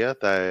last year,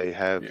 they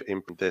have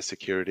improved their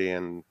security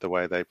and the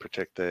way they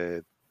protect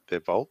their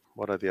vault.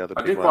 What are the other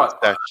big ones?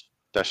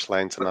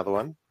 Dashlane's another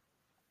one.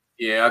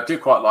 Yeah, I do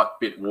quite like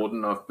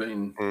Bitwarden. I've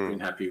been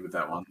happy with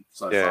that one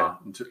so far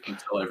until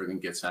everything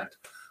gets hacked.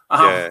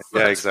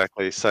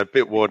 Exactly. So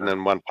Bitwarden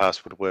and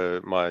 1Password were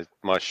my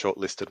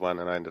shortlisted one,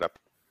 and I ended up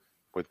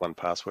with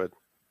 1Password.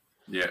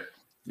 Yeah.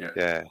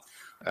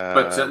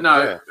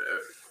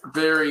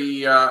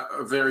 Very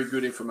very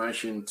good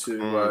information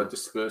to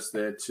disperse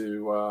there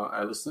to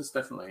our listeners.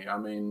 Definitely. I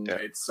mean,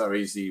 it's so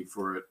easy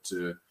for it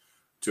to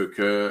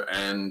occur,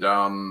 and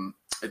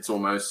it's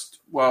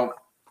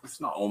it's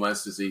not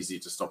almost as easy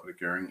to stop it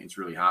occurring. It's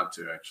really hard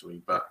to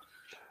actually, but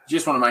you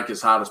just want to make it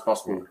as hard as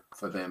possible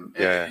for them.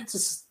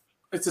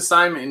 It's the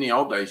same in the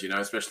old days,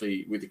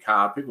 especially with the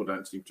car. People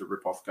don't seem to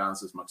rip off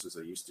cars as much as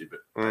they used to, but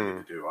maybe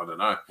they do. I don't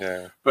know.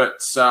 Yeah.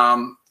 But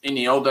in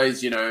the old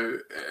days,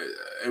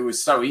 it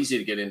was so easy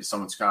to get into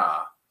someone's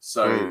car.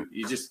 So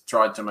you just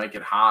tried to make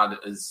it hard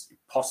as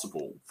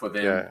possible for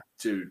them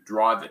to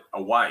drive it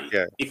away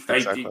if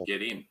they did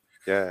get in.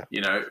 Yeah.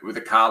 With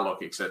a car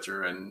lock,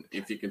 etc. And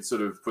if you can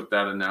sort of put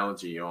that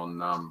analogy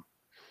on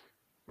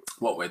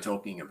what we're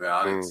talking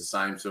about, it's the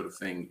same sort of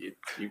thing.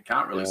 You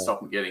can't really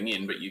stop them getting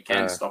in, but you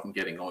can stop them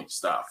getting all your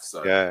stuff.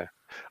 So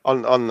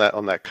on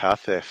that car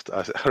theft,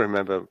 I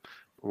remember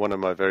one of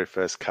my very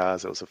first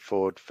cars. It was a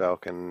Ford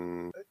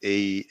Falcon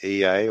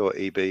EA or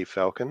EB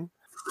Falcon.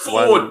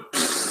 Ford.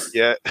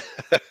 I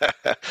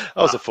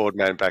was a Ford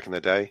man back in the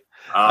day.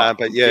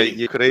 But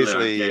you could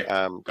easily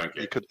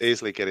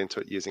get into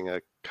it using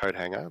a coat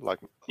hanger, like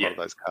a lot of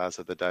those cars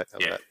of the day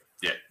of that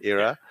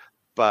era.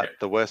 But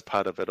the worst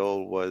part of it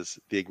all was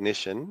the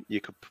ignition. You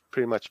could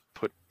pretty much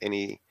put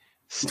any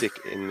stick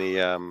in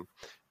the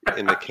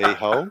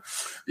keyhole.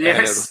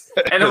 Yes,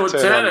 and it will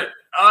turn it.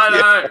 I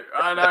know.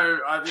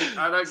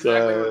 I know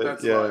exactly what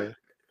that's like.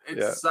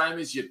 It's the same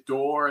as your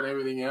door and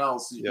everything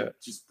else. You can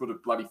just put a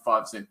bloody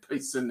 5-cent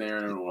piece in there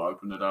and it will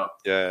open it up.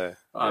 Yeah.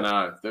 I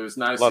know. There was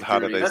no a lot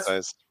harder these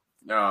days.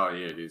 Oh,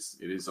 yeah, it is.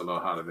 It is a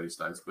lot harder these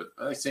days. But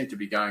they seem to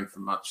be going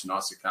for much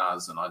nicer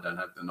cars, and I don't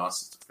have the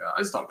nicest car.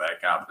 It's not a bad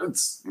car, but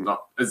it's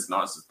not as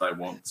nice as they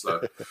want. So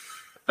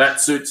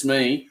that suits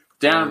me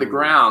down to the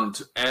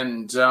ground.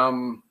 And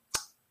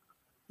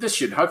this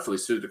should hopefully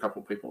suit a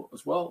couple of people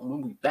as well. And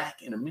we'll be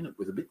back in a minute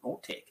with a bit more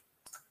tech.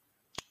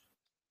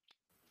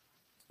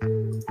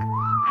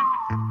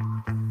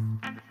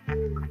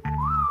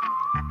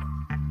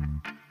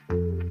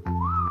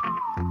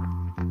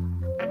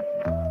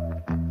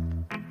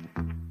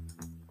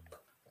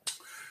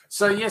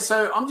 So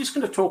I'm just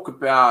going to talk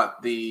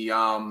about the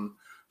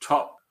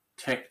top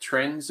tech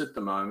trends at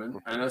the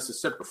moment. And as I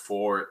said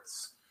before, you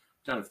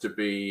don't have to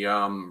be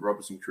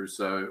Robinson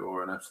Crusoe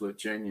or an absolute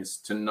genius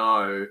to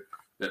know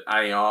that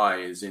AI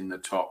is in the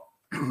top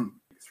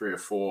 3 or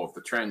 4 of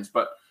the trends.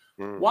 But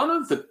one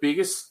of the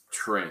biggest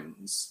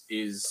trends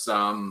is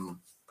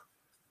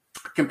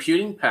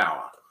computing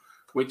power,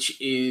 which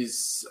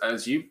is,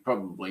 as you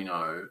probably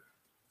know,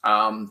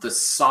 the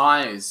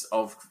size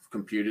of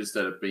computers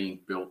that are being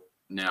built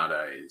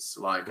nowadays.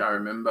 Like I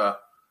remember,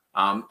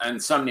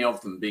 and so many of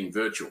them being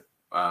virtual,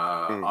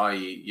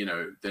 i.e.,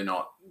 they're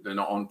not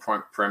on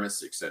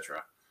premise,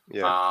 etc.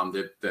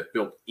 They're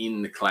built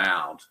in the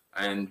cloud,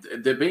 and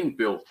they're being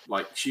built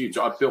like huge.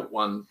 I built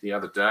one the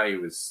other day.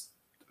 I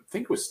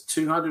think it was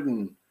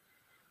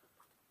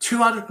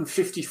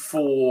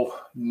 254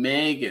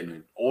 meg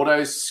and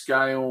auto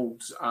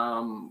scaled,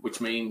 which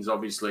means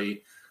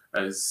obviously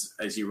as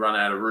you run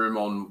out of room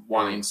on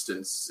one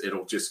instance,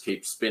 it'll just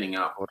keep spinning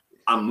up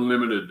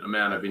unlimited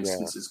amount of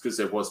instances because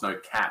there was no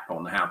cap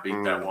on how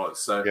big that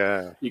was. So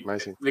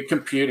amazing. The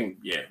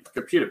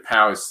computer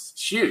power is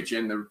huge,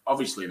 and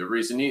obviously the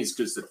reason is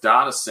because the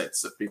data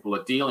sets that people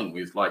are dealing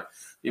with, like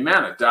the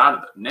amount of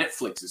data that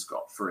Netflix has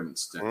got, for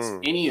instance,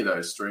 any of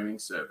those streaming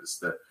services,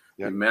 the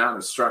amount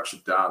of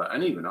structured data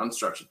and even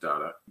unstructured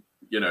data,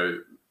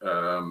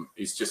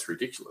 is just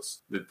ridiculous.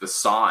 The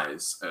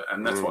size,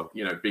 and that's what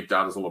big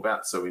data is all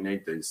about. So we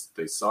need these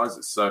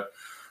sizes. So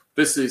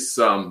this is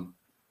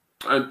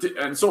and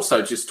it's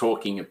also just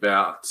talking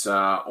about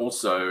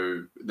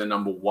also the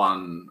number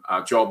one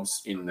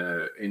jobs in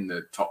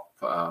the top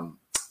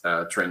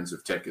trends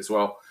of tech as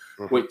well,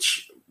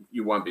 which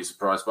you won't be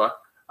surprised by.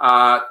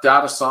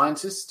 Data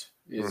scientist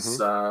is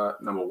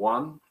number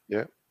one.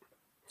 Yeah.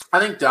 I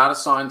think data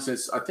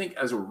scientists,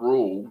 as a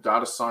rule,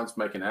 data science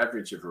make an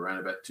average of around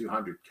about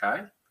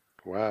 200K.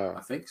 Wow.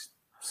 I think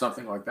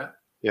something like that.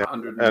 Yeah.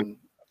 And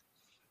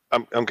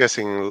I'm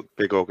guessing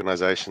big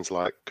organizations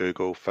like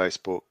Google,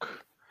 Facebook,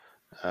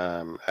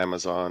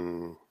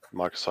 Amazon,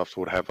 Microsoft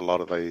would have a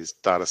lot of these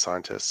data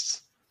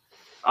scientists.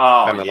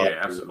 Oh, and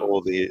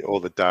absolutely. All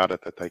the data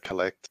that they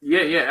collect.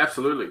 Yeah,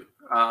 absolutely.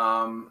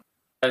 That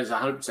is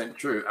 100%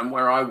 true. And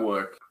where I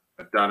work,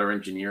 a data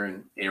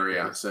engineering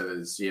area,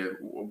 so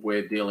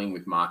we're dealing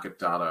with market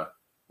data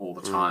all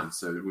the time.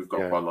 So we've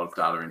got quite a lot of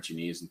data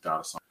engineers and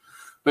data science.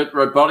 But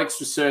robotics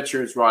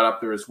researcher is right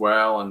up there as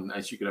well. And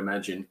as you can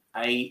imagine,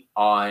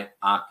 AI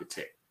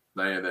architect.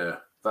 They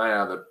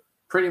are the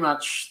pretty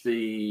much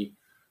the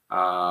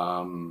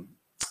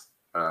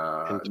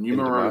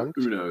numero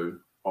uno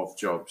of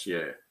jobs.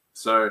 Yeah.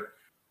 So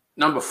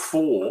number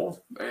 4,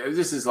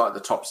 this is like the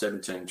top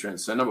 17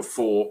 trends. So number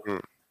 4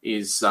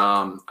 is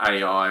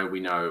AI. We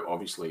know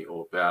obviously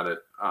all about it.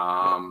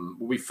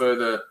 Will be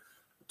further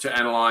to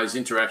analyze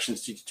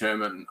interactions to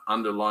determine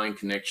underlying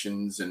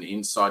connections and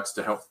insights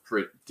to help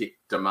predict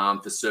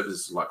demand for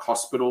services like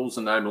hospitals,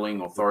 enabling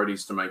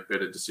authorities to make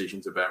better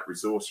decisions about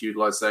resource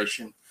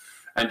utilization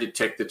and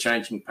detect the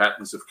changing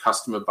patterns of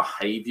customer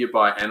behavior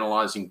by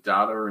analyzing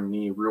data in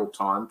near real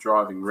time,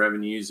 driving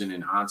revenues and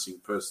enhancing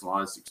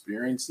personalized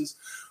experiences.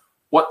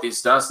 What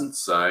this doesn't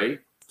say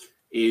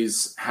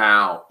is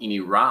how in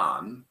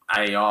Iran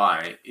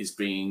AI is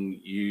being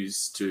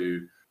used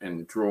to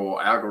and draw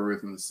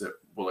algorithms that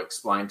will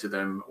explain to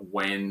them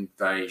when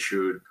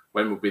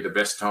will be the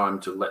best time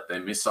to let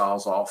their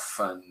missiles off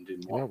and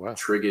in what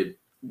triggered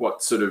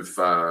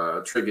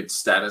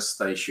status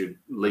they should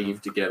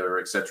leave together,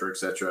 et cetera, et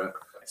cetera.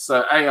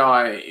 So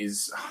AI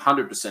is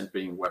 100%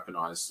 being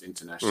weaponized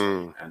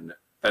internationally, and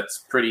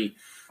that's pretty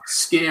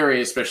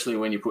scary, especially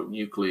when you put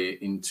nuclear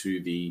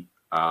into the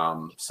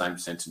same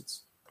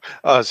sentence.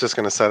 I was just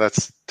going to say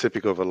that's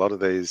typical of a lot of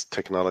these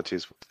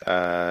technologies.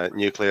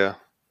 Nuclear,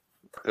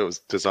 it was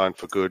designed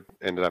for good,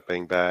 ended up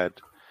being bad.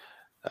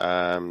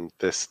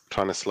 They're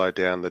trying to slow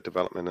down the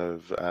development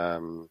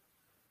of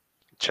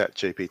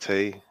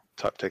ChatGPT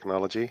type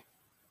technology.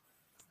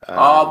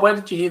 Where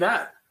did you hear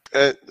that?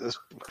 A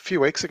few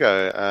weeks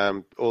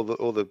ago. All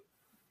the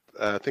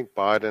I think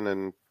Biden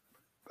and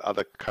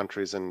other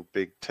countries and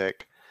big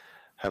tech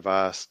have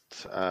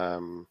asked,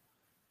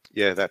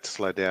 that to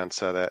slow down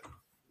so that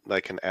they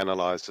can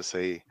analyze to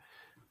see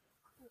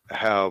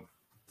how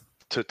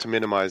to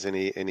minimize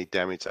any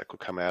damage that could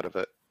come out of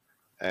it,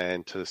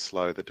 and to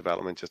slow the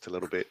development just a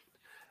little bit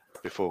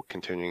before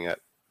continuing at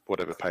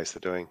whatever pace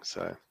they're doing.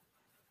 So,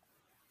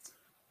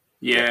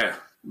 yeah,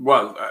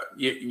 well,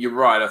 you're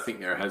right. I think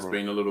there has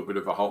been a little bit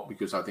of a halt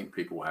because I think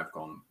people have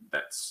gone,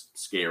 that's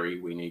scary.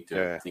 We need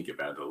to think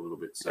about it a little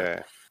bit.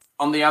 So,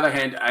 on the other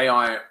hand,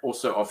 AI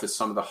also offers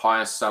some of the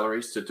highest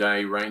salaries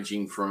today,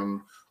 ranging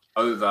from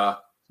over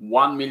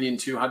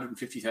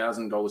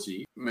 $1,250,000 a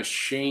year.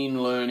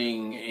 Machine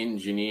learning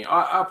engineer.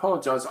 I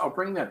apologize. I'll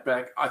bring that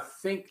back. I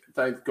think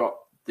they've got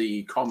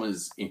the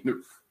commas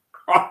in.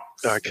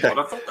 Okay. God,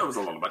 I thought that was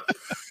a lot of money.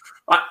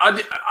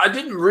 I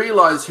didn't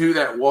realize who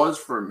that was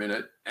for a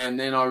minute, and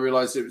then I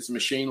realized it was a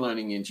machine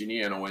learning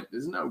engineer, and I went,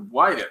 "There's no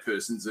way that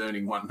person's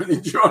earning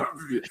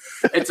 $1,250,000."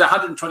 It's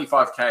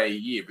 $125K a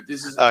year, but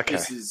this is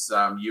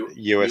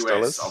US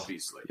dollars,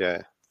 obviously.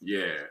 Yeah.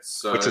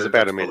 So which is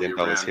about $1 million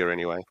here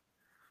anyway.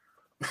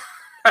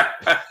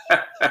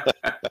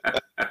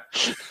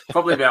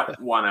 Probably about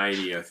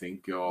 180, I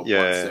think, or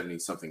 170,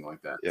 something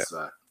like that. Yeah.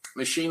 So,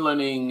 machine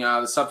learning, the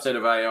subset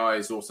of AI,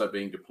 is also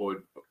being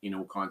deployed in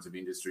all kinds of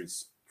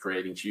industries,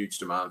 creating huge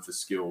demand for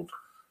skilled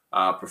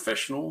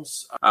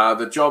professionals.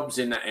 The jobs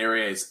in that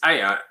area is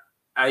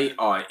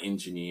AI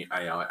engineer,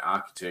 AI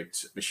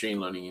architect, machine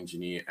learning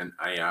engineer, and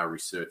AI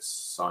research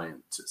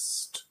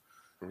scientist.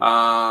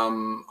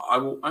 I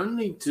will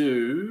only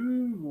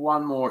do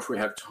one more if we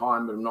have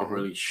time, but I'm not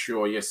really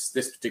sure. Yes,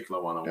 this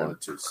particular one I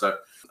wanted to. So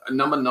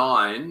number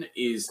 9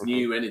 is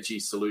new energy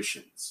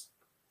solutions.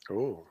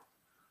 Oh.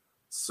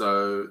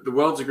 So the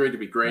world's agreed to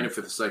be greener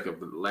for the sake of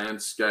the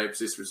landscapes.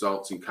 This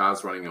results in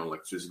cars running on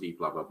electricity,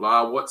 blah, blah,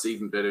 blah. What's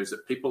even better is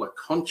that people are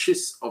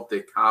conscious of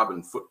their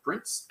carbon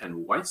footprints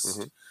and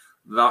waste,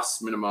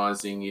 thus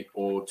minimizing it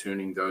or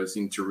turning those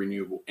into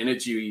renewable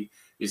energy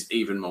is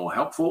even more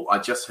helpful. I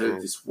just heard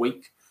this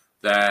week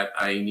that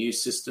a new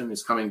system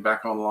is coming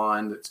back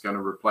online that's going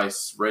to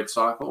replace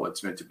RedCycle.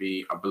 It's meant to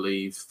be, I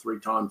believe, 3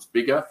 times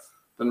bigger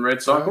than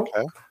RedCycle.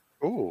 Okay.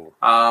 Ooh.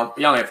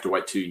 You only have to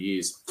wait 2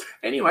 years.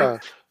 Anyway.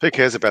 Who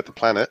cares about the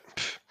planet?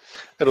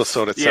 It'll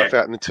sort itself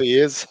out in 2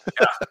 years.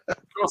 Of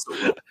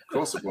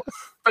course it will.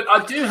 But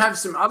I do have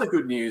some other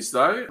good news,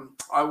 though.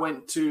 I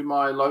went to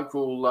my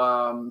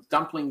local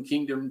dumpling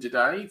kingdom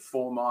today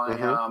for my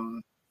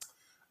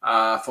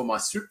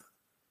soup.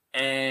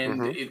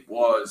 And it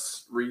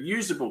was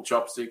reusable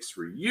chopsticks,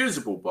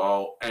 reusable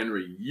bowl, and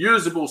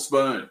reusable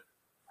spoon.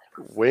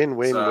 Win.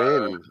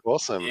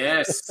 Awesome.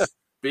 Yes.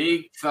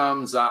 Big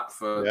thumbs up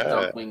for the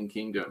Dumpling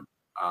Kingdom.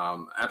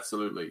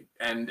 Absolutely.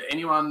 And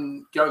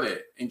anyone go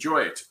there,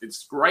 enjoy it.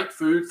 It's great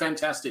food,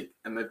 fantastic.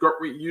 And they've got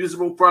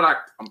reusable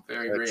product. I'm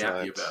very, very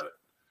happy about it.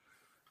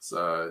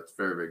 So it's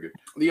very, very good.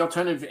 The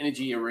alternative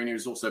energy arena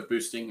is also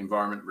boosting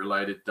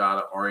environment-related,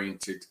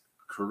 data-oriented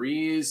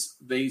careers.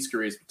 These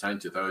careers pertain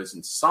to those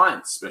in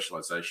science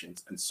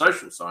specializations and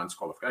social science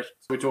qualifications.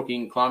 We're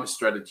talking climate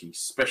strategy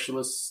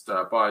specialists,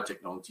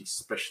 biotechnology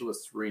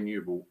specialists,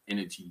 renewable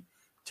energy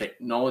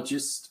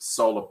technologist,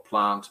 solar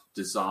plant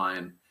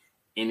design,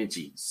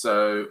 energy.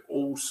 So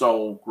all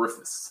Sol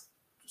Griffiths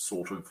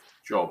sort of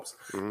jobs.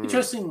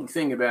 Interesting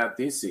thing about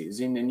this is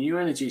in the new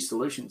energy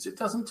solutions, it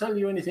doesn't tell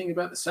you anything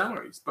about the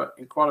salaries, but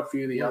in quite a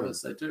few of the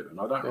others they do, and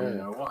I don't really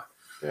know why.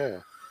 Yeah.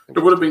 It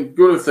would have been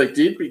good if they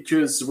did,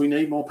 because we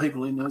need more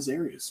people in those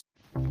areas.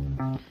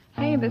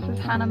 Hey, this is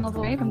Hannah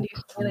Mulvey from the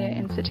Australia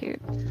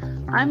Institute.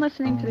 I'm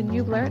listening to the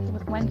New Blurt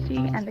with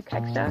Wency and the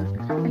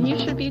Kexta, and you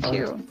should be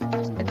too.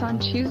 It's on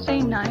Tuesday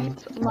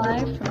nights,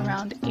 live from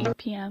around 8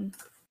 p.m.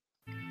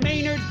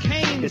 Maynard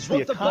Keynes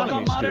wrote the book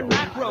on modern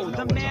macro,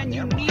 the man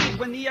you need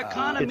when the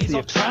economy's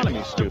off track.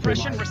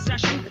 Depression,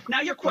 recession,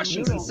 now your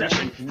question's in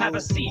session. Have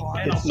a seat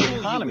and I'll show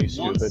you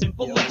one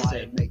simple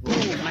lesson. Boom,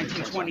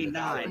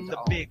 1929, the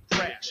big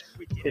crash.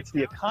 It's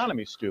the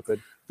economy,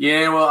 stupid.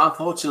 Yeah, well,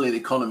 unfortunately, the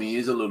economy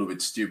is a little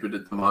bit stupid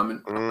at the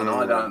moment, and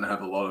I don't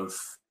have a lot of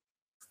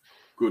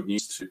good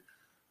news to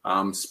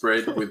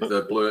spread with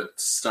the Blurt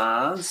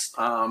stars.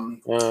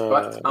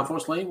 But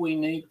unfortunately, we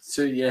need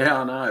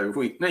to,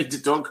 we need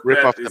to talk Rip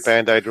about off the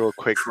Band-Aid real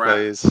quick,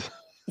 please.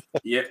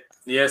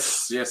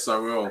 Yes, I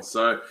will.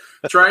 So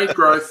trade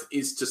growth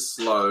is to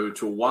slow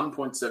to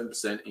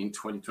 1.7% in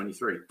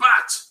 2023.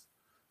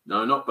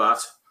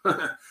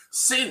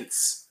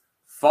 Since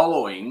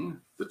following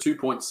the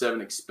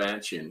 2.7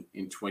 expansion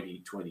in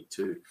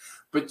 2022.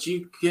 But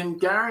you can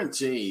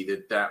guarantee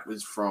that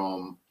was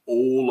from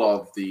all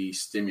of the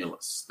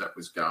stimulus that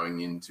was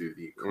going into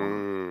the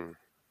economy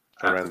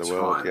around the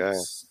world.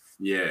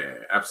 Yeah,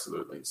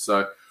 absolutely.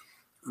 So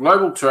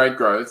global trade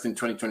growth in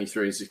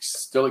 2023 is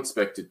still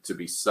expected to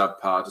be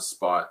subpar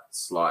despite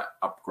slight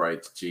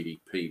upgrade to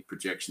GDP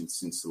projections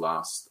since the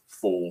last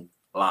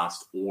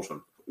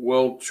autumn.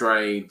 World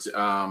Trade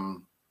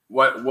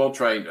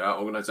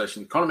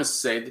Organization economists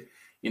said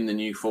in the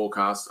new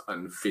forecast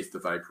on the 5th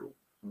of April,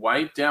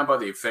 weighed down by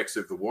the effects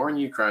of the war in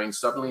Ukraine,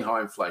 stubbornly high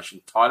inflation,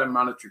 tighter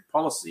monetary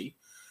policy,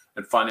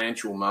 and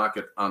financial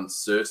market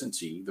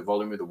uncertainty, the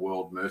volume of the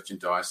world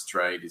merchandise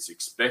trade is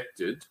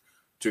expected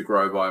to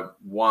grow by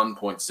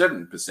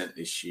 1.7%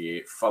 this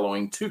year,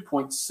 following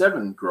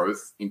 2.7%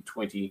 growth in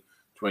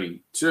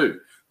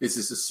 2022. This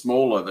is a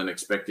smaller than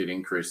expected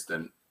increase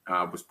than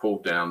was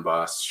pulled down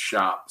by a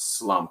sharp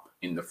slump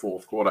in the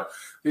fourth quarter.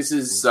 This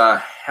is a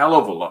hell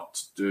of a lot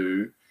to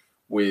do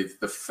with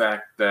the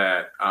fact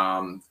that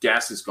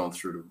gas has gone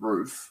through the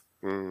roof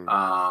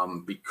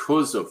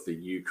because of the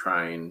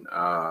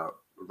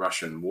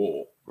Ukraine-Russian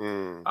war.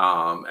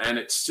 And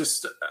it's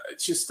just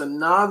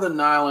another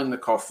nail in the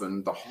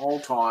coffin the whole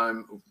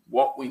time of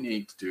what we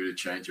need to do to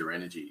change our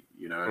energy,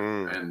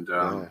 and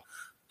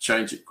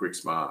change it quick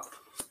smart.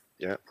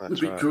 Yeah, that's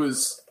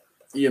because,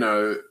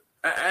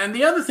 and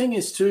the other thing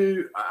is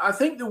too, I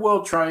think the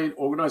World Trade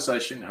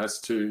Organization has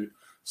to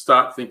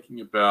start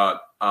thinking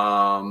about,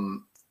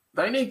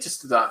 they need to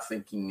start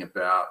thinking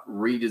about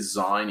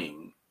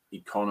redesigning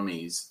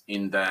economies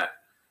in that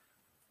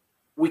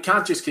we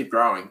can't just keep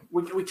growing.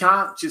 We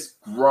can't just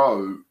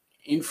grow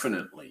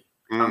infinitely.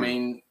 I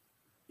mean,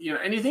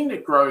 anything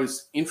that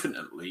grows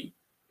infinitely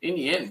in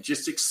the end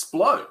just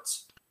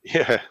explodes.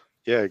 Yeah,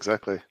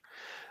 exactly.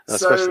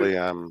 Especially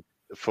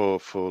for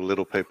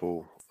little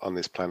people on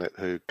this planet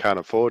who can't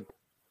afford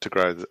to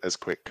grow as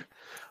quick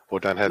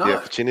or don't have the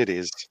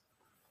opportunities.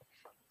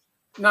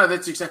 No,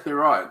 that's exactly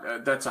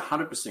right. That's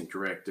 100%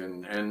 correct.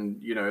 And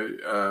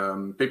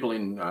people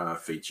in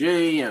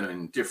Fiji and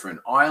in different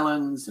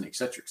islands and et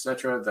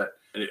cetera, that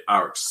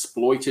are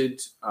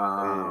exploited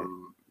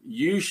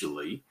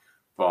usually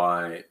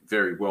by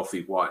very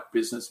wealthy white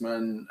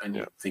businessmen. And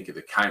you think of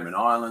the Cayman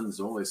Islands,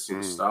 all this sort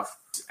of stuff.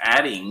 It's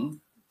adding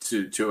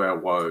to our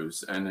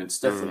woes, and it's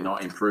definitely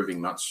not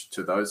improving much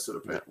to those sort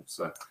of people.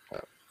 So,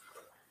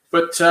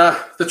 but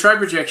the trade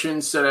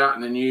projections set out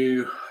in the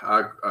new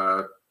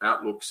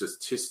Outlook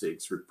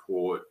Statistics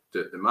report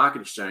that the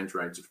market exchange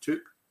rates of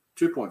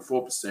 2.4%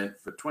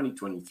 for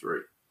 2023.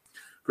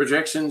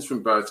 Projections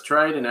from both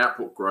trade and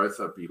output growth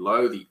are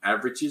below the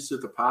averages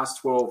of the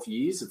past 12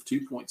 years of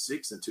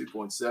 2.6 and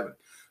 2.7.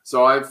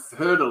 So I've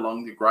heard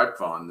along the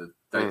grapevine that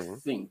they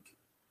think,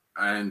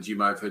 and you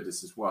may have heard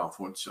this as well,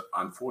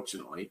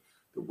 unfortunately,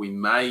 that we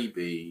may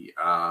be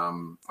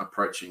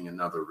approaching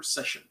another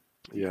recession,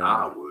 the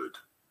R word,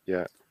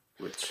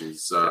 which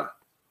is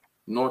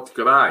not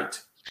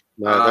great.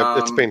 No,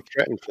 it's been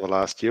threatened for the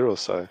last year or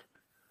so.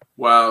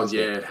 Well,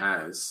 it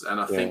has. And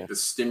I think the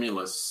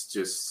stimulus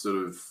just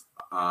sort of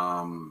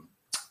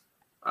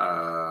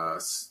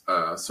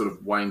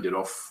waned it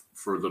off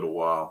for a little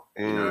while.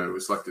 It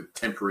was like the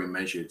temporary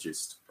measure,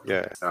 just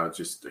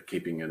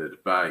keeping it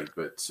at bay.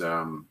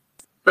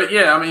 But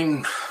yeah, I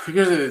mean,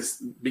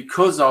 because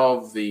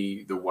of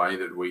the way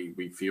that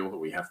we feel that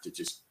we have to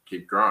just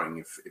keep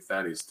growing, if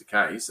that is the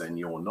case and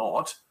you're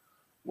not,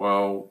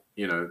 well,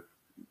 you're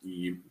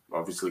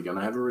obviously going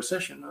to have a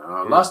recession.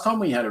 Last time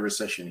we had a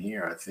recession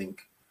here, I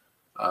think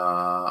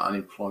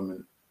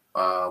unemployment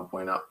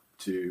went up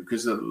to,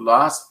 because the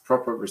last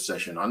proper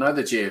recession, I know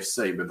the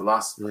GFC, but the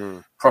last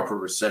proper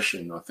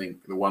recession, I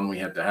think the one we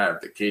had to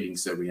have, that Keating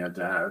said we had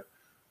to have,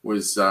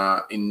 was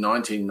in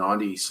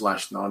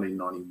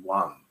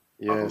 1990/1991.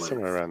 Yeah,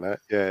 somewhere around that.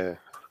 Yeah.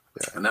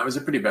 And that was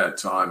a pretty bad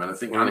time. And I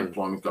think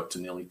unemployment got to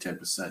nearly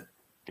 10%.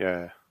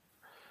 Yeah.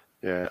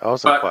 Yeah. I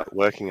wasn't quite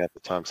working at the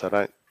time, so I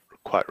don't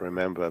quite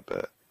remember,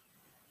 but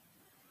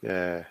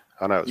yeah,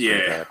 I know it was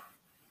pretty bad.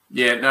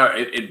 Yeah, no,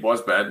 it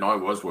was bad, and I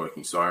was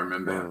working, so I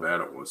remember how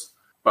bad it was.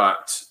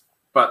 But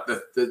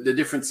the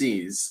difference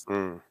is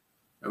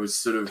it was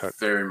sort of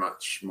very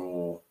much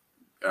more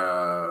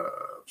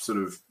sort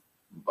of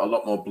a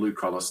lot more blue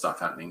collar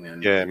stuff happening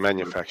then. Yeah,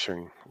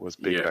 manufacturing was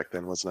big back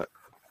then, wasn't it?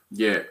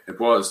 Yeah, it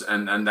was,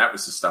 and that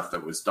was the stuff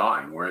that was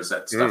dying, whereas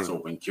that stuff's all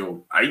been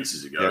killed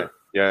ages ago.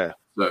 Yeah.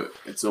 So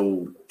it's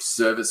all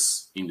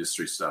service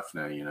industry stuff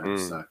now, you know.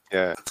 So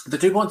the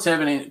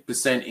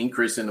 2.7%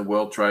 increase in the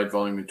world trade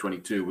volume in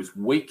 22 was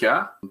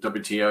weaker than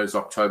WTO's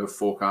October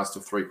forecast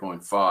of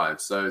 3.5.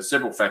 So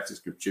several factors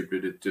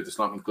contributed to the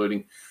slump,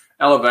 including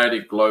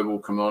elevated global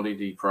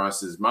commodity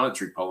prices,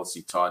 monetary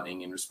policy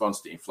tightening in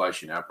response to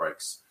inflation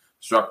outbreaks,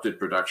 disrupted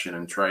production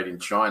and trade in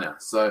China.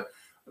 So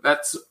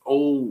that's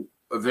all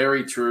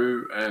very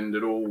true, and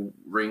it all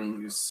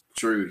rings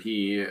true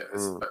here.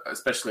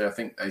 Especially, I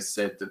think they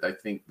said that they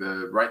think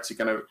the rates are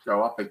going to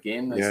go up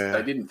again.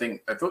 They didn't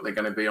think, they thought they're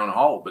going to be on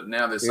hold, but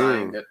now they're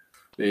saying that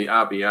the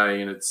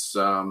RBA in its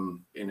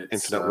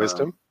infinite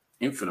wisdom.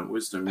 Infinite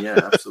wisdom,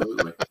 yeah,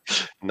 absolutely.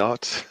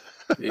 Not.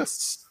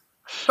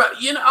 But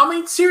you know, I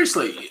mean,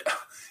 seriously,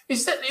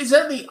 is that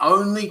the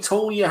only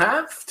tool you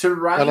have to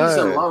raise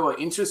a lower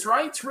interest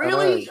rate?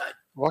 Really?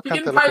 Why you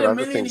can't get they paid look at $1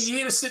 million things? a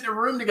year to sit in a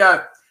room to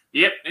go,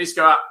 yep, needs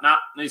to go up. No,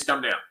 needs to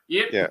come down.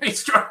 Yep,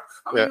 needs to go up.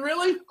 I mean,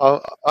 really?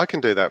 I can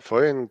do that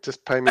for you, and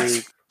just pay me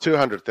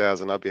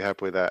 $200,000. I'd be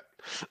happy with that.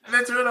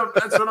 That's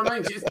what I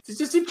mean.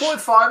 Just employ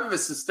 5 of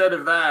us instead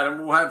of that, and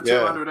we'll have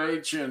 200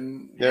 each.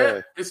 And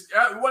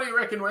what do you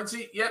reckon,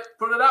 Wency? Yep,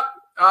 put it up.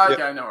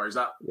 Okay, no worries.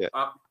 Up.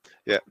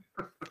 Yeah.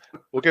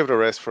 We'll give it a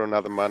rest for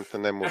another month,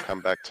 and then we'll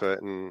come back to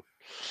it. And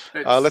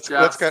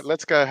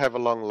let's go have a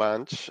long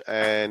lunch,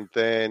 and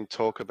then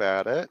talk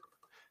about it.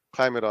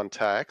 Claim it on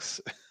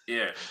tax.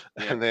 Yeah.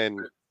 And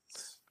then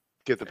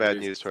give the bad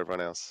news to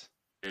everyone else.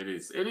 It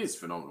is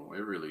phenomenal.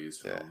 It really is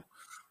phenomenal. Yeah.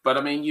 But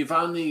I mean, you've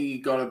only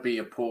got to be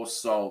a poor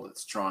soul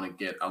that's trying to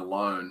get a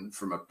loan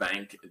from a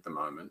bank at the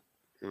moment,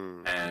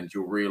 and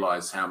you'll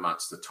realize how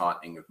much the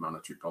tightening of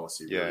monetary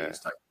policy really is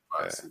taking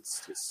place.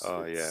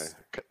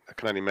 I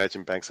can only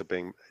imagine banks are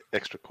being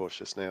extra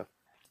cautious now.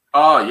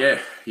 Oh yeah.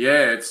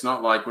 It's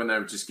not like when they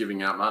were just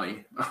giving out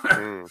money.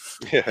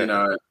 You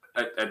know,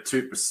 at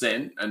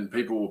 2%, and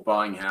people were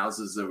buying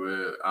houses that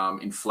were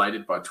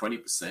inflated by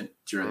 20%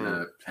 during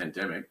the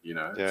pandemic. You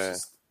know, it's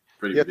just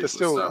pretty ridiculous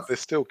stuff. They're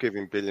still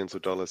giving billions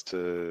of dollars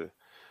to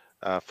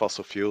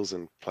fossil fuels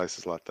and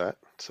places like that.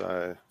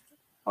 So,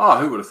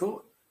 who would have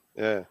thought?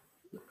 Yeah.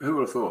 Who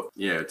would have thought?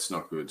 Yeah, it's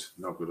not good.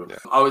 Not good. Yeah.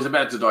 I was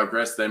about to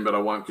digress then, but I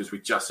won't, because we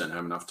just don't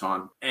have enough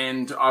time.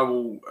 And I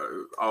will.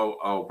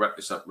 I'll wrap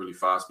this up really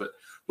fast. But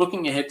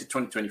looking ahead to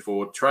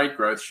 2024, trade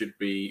growth should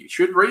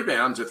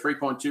rebound to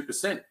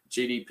 3.2%.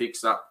 GDP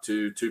picks up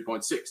to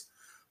 2.6%.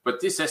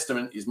 But this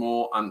estimate is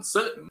more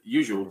uncertain than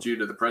usual due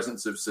to the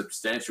presence of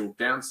substantial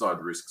downside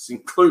risks,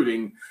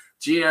 including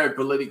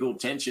geopolitical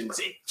tensions.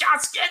 It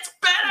just gets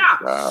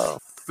better. Wow.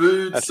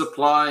 Food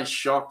supply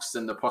shocks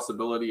and the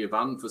possibility of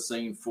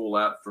unforeseen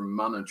fallout from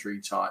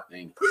monetary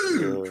tightening.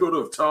 Who could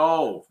have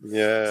told?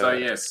 Yeah. So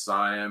yes,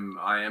 I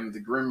am the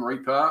Grim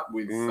Reaper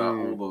with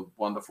all the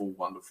wonderful,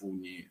 wonderful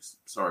news.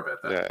 Sorry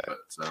about that. Yeah.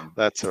 But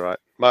that's all right.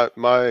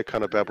 My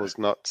kind of babble's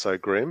not so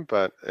grim,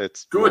 but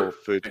it's good. More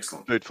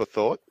food for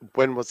thought.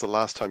 When was the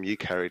last time you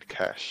carried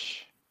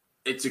cash?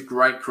 It's a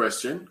great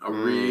question. A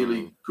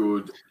really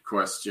good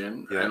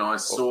question. Yeah. And I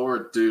saw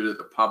a dude at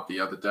the pub the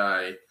other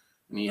day,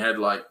 and he had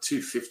like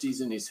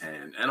 250s in his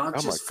hand. And I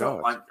just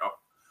felt like,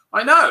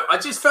 I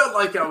just felt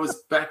like I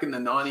was back in the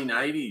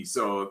 1980s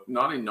or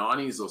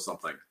 1990s or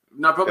something.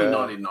 No, probably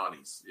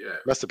 1990s. Yeah.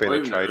 Must have been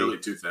even the early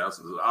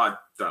 2000s. I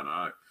don't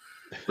know.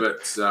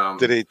 But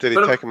did he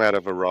take him out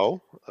of a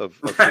roll of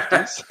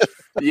 50s?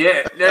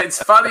 Yeah,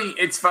 it's funny.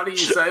 It's funny you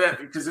say that,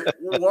 because it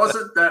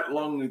wasn't that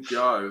long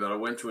ago that I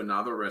went to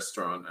another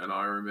restaurant, and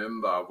I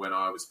remember when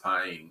I was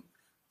paying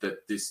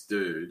that this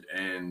dude,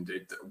 and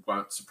it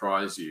won't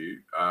surprise you,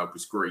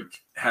 was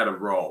Greek, had a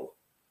roll,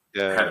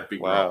 had a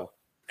big roll,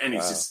 and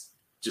he's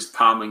just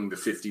palming the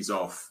 50s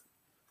off.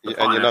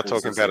 And you're not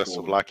talking about a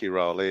souvlaki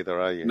roll either,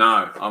 are you?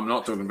 No, I'm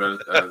not talking about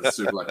a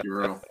souvlaki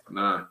roll.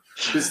 No,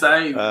 because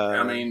they,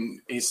 I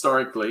mean,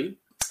 historically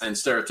and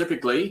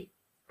stereotypically,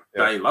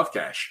 they love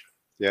cash.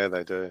 Yeah,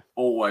 they do.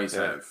 Always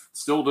have.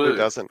 Still do. Who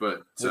doesn't?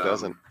 But who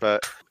doesn't?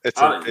 But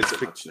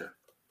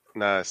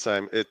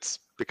same. It's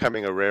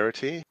becoming a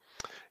rarity.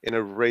 In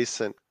a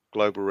recent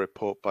global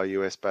report by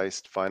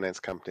US-based finance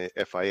company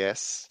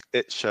FIS,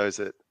 it shows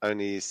that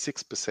only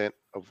 6%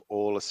 of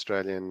all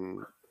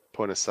Australian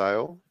point of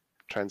sale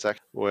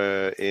transactions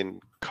were in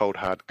cold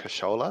hard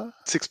cashola.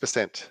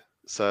 6%.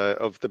 So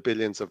of the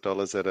billions of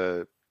dollars that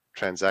are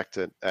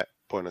transacted at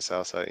point of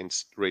sale, so in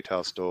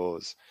retail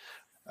stores,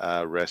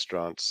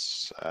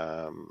 restaurants,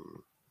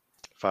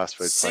 fast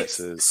food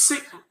places,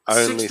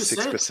 only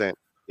 6%.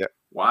 Yeah.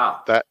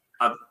 Wow.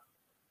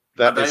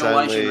 that Are is they all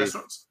Asian only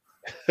restaurants?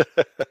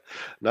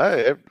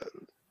 no.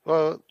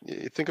 Well,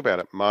 you think about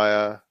it.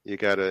 Maya, you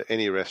go to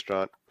any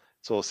restaurant,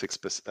 it's all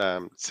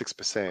 6%.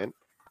 6%.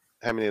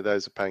 How many of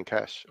those are paying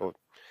cash or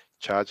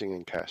charging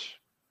in cash?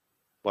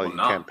 Well, Well, you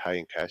can none. pay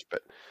in cash,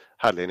 but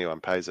hardly anyone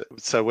pays it.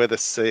 So we're the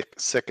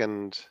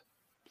second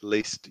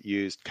least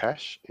used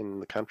cash in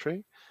the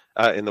country,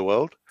 in the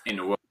world. In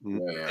the world.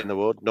 Yeah. In the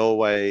world,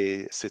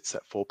 Norway sits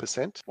at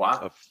 4% Wow.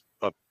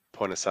 of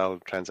point of sale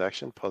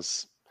transaction,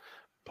 POS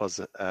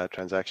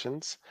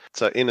transactions.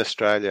 So in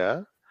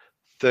Australia,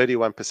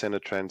 31%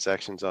 of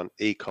transactions on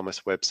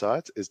e-commerce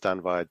websites is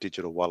done via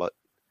digital wallet,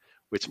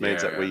 which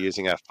means that we're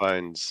using our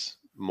phones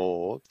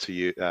more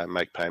to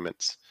make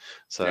payments.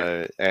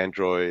 So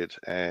Android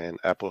and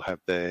Apple have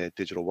their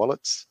digital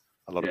wallets.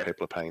 A lot of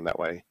people are paying that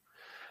way.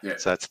 Yeah.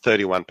 So that's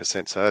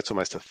 31%. So that's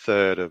almost a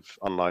third of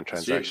online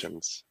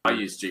transactions. I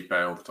use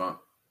GPay all the time.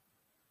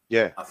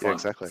 Yeah, I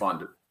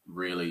find it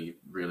really,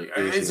 really.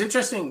 Easy. It's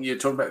interesting you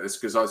talk about this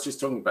because I was just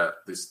talking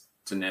about this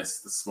to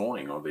Ness this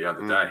morning or the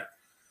other day,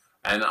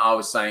 and I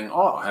was saying,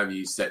 "Oh, have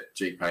you set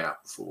GPay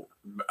up before?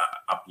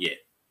 Up yet?"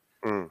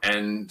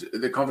 And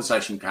the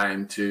conversation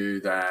came to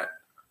that.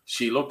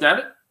 She looked at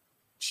it,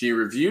 she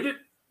reviewed it,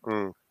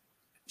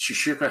 she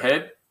shook her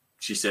head,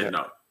 she said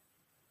no.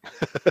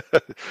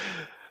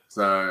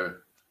 So.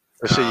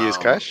 Does she use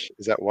cash?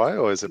 Is that why,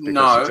 or is it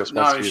because she just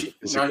wants to use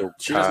physical card?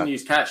 She doesn't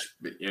use cash,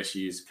 but she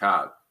uses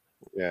card.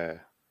 Yeah,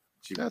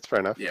 that's fair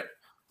enough. Yeah.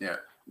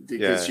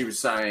 Because she was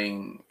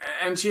saying,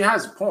 and she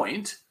has a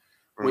point,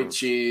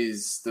 which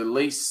is the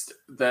least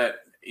that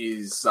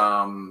is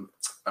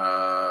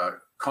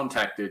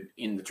contacted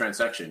in the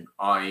transaction,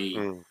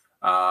 i.e.,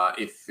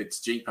 if it's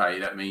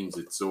GPay, that means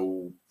it's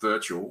all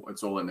virtual,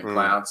 it's all in the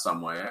cloud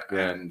somewhere,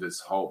 and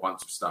there's a whole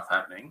bunch of stuff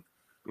happening.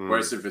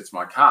 Whereas if it's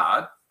my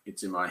card,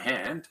 it's in my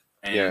hand,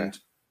 and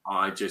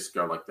I just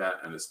go like that,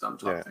 and it's done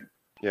type thing.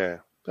 Yeah,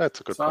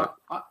 that's a good point.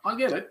 I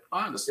get it.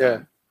 I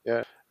understand.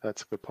 Yeah,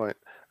 that's a good point.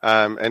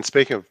 And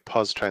speaking of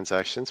POS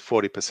transactions,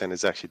 40%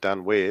 is actually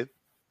done with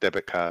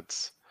debit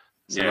cards.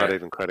 So not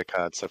even credit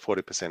cards. So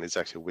 40% is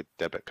actually with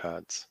debit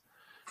cards,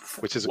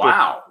 which is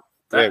wow.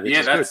 Good.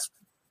 That's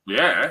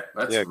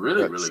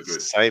really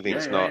good.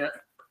 Savings,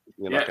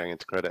 you're not going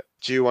into credit.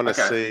 Do you want to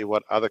see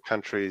what other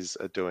countries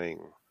are doing?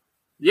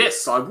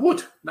 Yes, I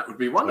would. That would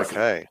be wonderful.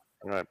 Okay.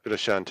 All right. Bit of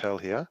show and tell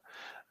here.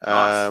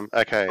 Nice.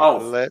 Okay.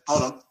 Hold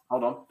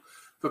on.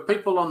 For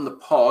people on the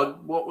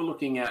pod, what we're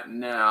looking at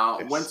now,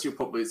 once you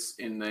put this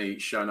in the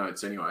show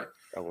notes anyway,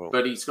 I will.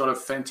 But he's got a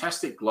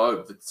fantastic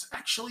globe that's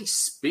actually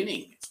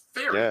spinning. It's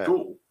very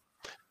cool.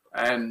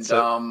 And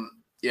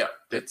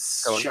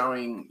it's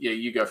showing. Yeah,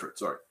 you go for it.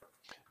 Sorry.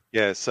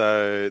 Yeah.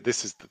 So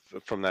this is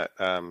from that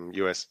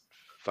US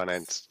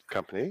finance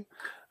company,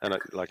 and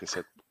like I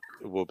said,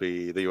 it will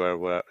be the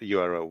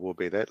URL will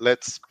be there.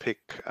 Let's pick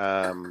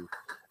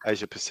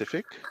Asia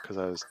Pacific because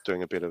I was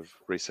doing a bit of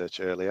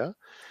research earlier.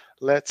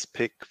 Let's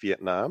pick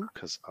Vietnam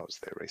because I was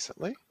there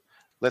recently.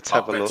 Let's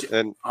have a look.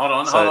 And hold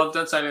on.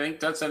 Don't say anything.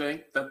 Don't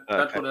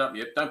put it up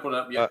yet. Don't put it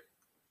up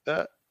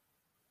yet.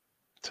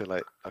 Too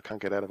late. I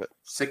can't get out of it.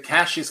 So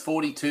cash is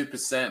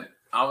 42%.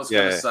 I was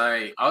going to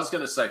say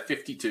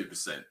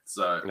 52%.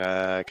 So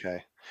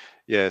okay.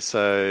 Yeah.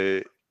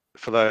 So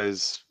for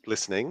those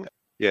listening,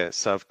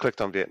 so I've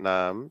clicked on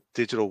Vietnam.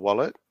 Digital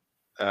wallet,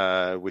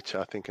 which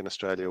I think in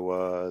Australia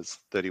was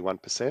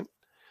 31%.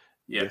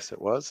 Yes,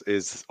 it was.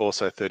 Is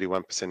also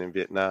 31% in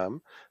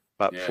Vietnam,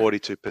 but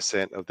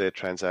 42% of their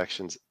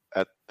transactions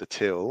at the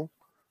till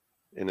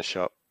in a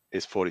shop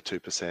is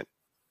 42%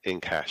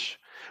 in cash,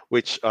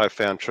 which I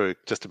found true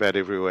just about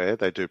everywhere.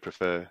 They do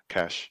prefer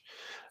cash,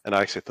 and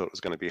I actually thought it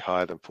was going to be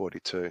higher than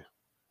 42.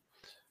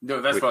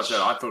 No, that's what I said.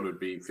 I thought it would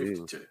be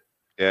 52.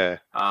 Yeah,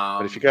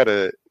 but if you go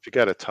to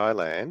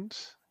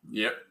Thailand,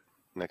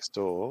 next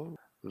door,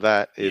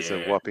 that is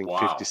a whopping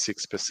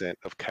 56%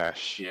 of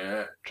cash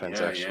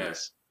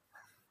transactions.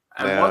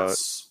 And now,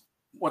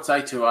 what's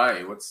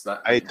A2A? What's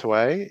that?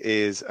 A2A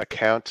is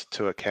account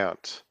to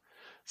account.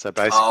 So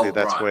basically,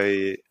 that's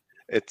where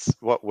it's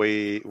what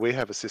we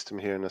have a system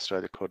here in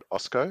Australia called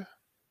OSCO,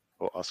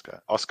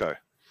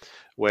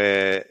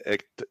 where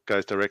it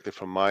goes directly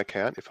from my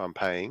account if I'm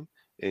paying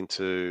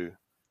into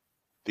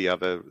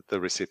the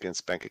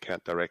recipient's bank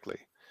account directly.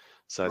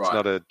 So it's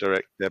not a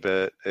direct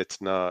debit.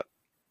 It's not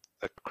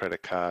a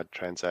credit card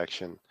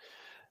transaction.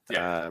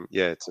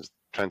 It's a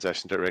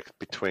transaction direct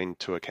between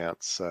two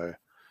accounts. So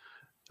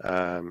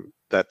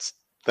that's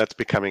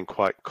becoming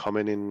quite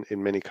common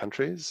in many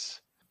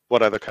countries.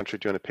 What other country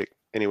do you want to pick?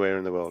 Anywhere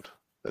in the world?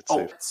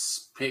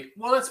 Let's pick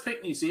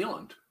New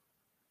Zealand.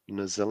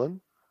 New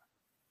Zealand?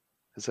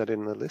 Is that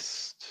in the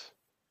list?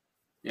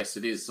 Yes,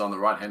 it is on the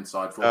right-hand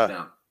side, fourth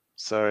down.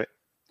 Sorry,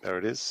 there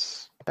it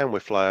is. And we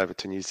fly over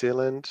to New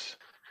Zealand.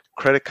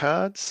 Credit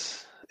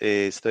cards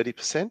is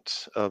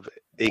 30% of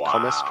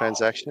e-commerce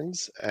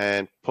transactions,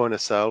 and point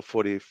of sale,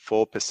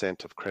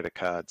 44% of credit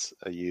cards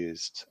are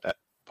used at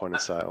point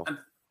of sale. And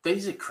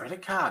these are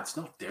credit cards,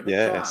 not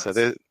debit cards. So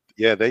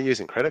they're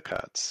using credit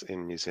cards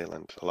in New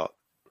Zealand a lot.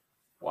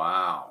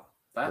 Wow.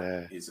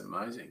 That is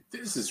amazing.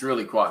 This is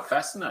really quite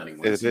fascinating.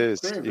 It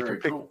is. Very, You very can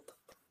pick, cool.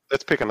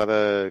 Let's pick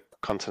another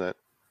continent.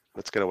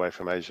 Let's get away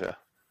from Asia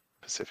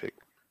Pacific.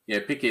 Yeah,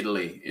 pick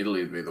Italy.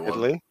 Italy would be the one.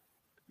 Italy?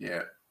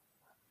 Yeah.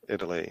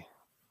 Italy.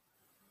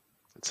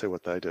 Let's see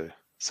what they do.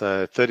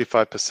 So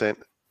 35%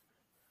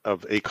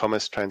 of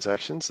e-commerce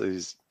transactions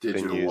is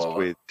being used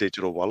with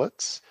digital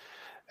wallets.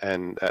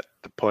 And at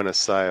the point of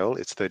sale,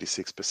 it's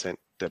 36%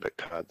 debit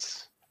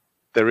cards.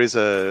 There is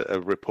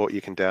a report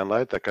you can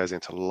download that goes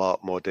into a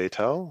lot more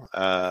detail.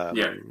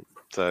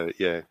 So,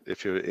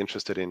 if you're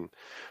interested in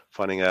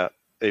finding out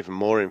even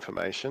more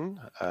information,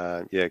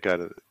 go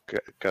to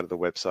the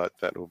website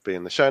that will be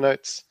in the show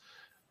notes.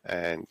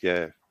 And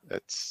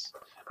it's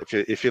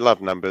if you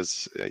love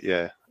numbers,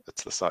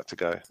 it's the site to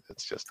go.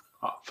 It's just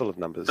full of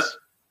numbers.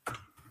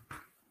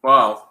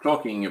 Well,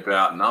 talking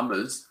about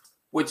numbers,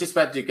 we're just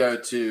about to go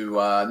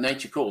to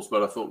Nature Calls,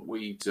 but I thought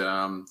we'd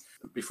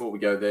before we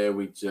go there,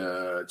 we'd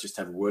just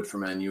have a word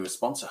from our newest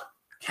sponsor,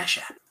 Cash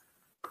App.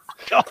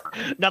 Oh,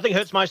 nothing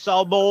hurts my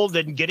soul more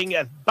than getting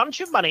a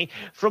bunch of money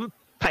from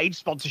paid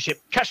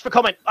sponsorship. Cash for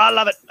comment. I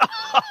love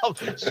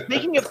it.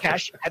 Speaking of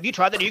cash, have you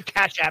tried the new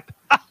Cash App?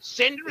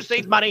 Send and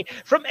receive money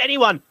from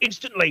anyone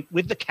instantly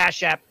with the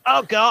Cash App.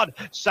 Oh, God.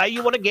 Say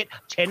you want to get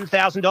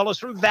 $10,000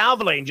 from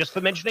Valvoline just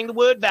for mentioning the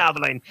word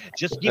Valvoline.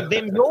 Just give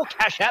them your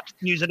Cash App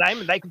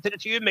username and they can send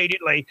it to you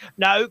immediately.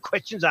 No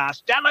questions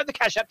asked. Download the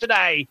Cash App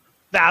today.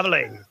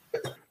 Valvoline.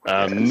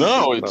 And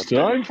now it's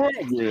time for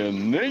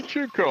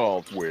Nature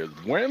Calls with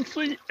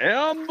Wancy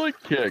and the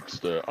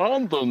Kegster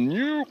on the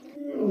new...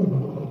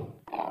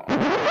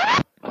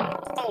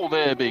 Oh,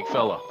 there, big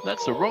fella.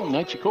 That's the wrong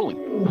Nature Calling.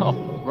 Oh,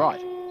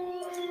 right.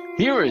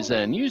 Here is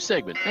our new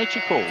segment,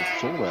 Nature Calls.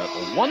 It's all about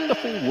the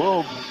wonderful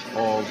world.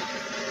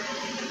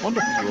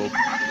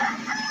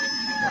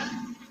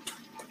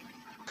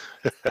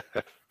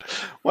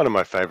 One of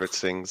my favourite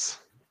things.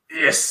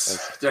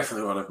 Yes,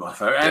 definitely one of my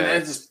favourite, and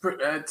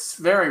it's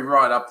very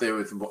right up there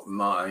with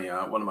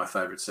my one of my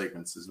favourite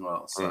segments as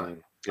well. So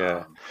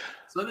so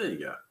there you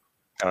go.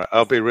 All right,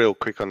 I'll be real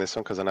quick on this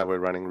one because I know we're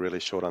running really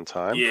short on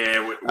time.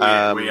 Yeah,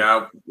 we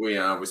are.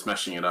 We're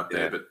smashing it up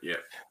there, but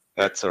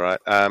that's all right.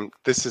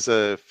 This is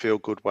a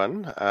feel-good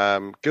one.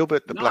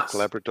 Gilbert the Black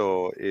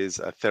Labrador is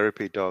a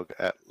therapy dog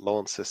at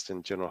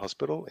Launceston General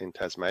Hospital in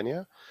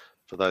Tasmania.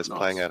 For those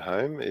playing at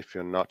home, if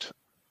you're not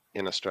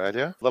in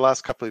Australia, the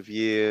last couple of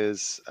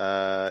years,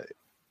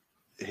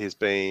 he's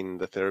been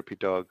the therapy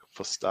dog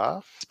for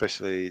staff,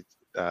 especially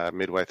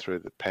midway through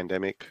the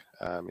pandemic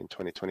in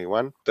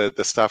 2021.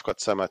 The staff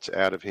got so much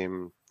out of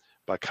him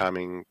by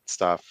calming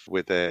staff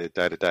with their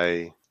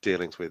day-to-day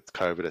dealings with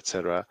COVID,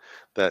 etc.,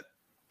 that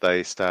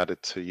they started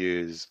to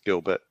use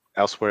Gilbert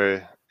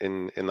elsewhere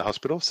in the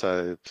hospital.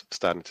 So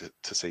starting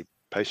to see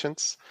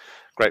patients.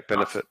 Great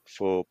benefit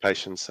for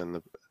patients and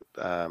the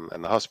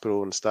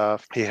hospital and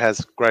staff. He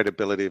has great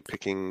ability of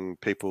picking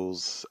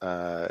people's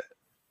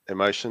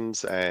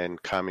emotions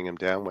and calming them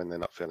down when they're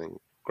not feeling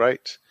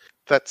great.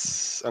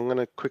 I'm going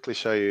to quickly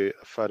show you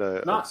a photo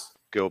of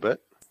Gilbert.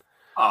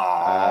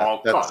 Oh,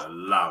 God, I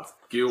love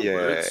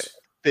Gilbert.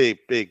 Yeah,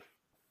 big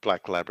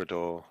black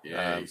Labrador.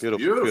 Yeah,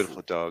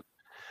 beautiful dog.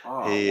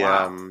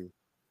 Oh,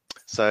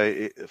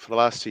 So for the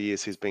last 2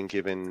 years, he's been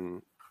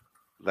given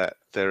that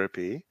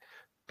therapy,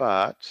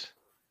 but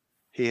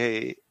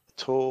he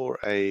tore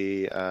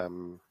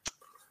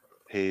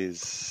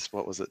his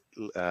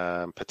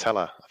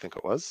patella, I think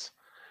it was,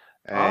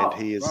 and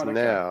he is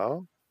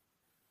now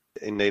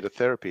in need of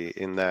therapy.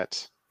 In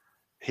that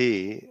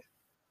he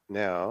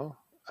now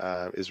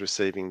is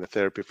receiving the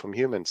therapy from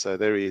humans. So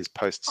there he is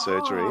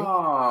post-surgery,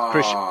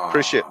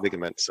 cruciate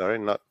ligament. Sorry,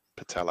 not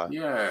patella.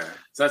 Yeah,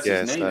 so that's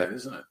his knee, then,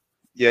 isn't it?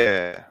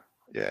 Yeah.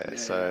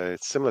 So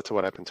it's similar to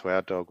what happened to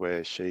our dog,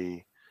 where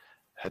she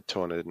had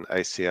torn an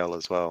ACL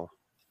as well.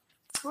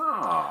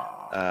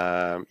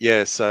 So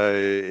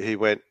he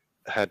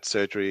had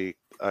surgery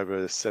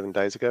over 7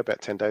 days ago,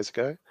 about 10 days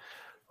ago,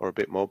 or a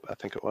bit more, I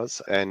think it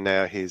was. And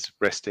now he's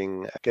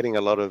resting, getting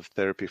a lot of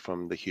therapy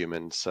from the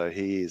humans. So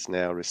he is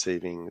now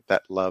receiving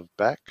that love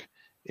back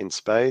in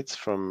spades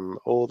from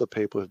all the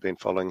people who've been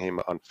following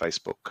him on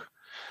Facebook.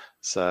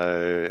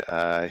 So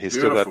he's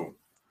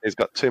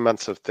got 2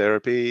 months of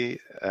therapy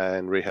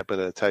and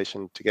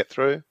rehabilitation to get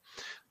through,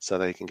 so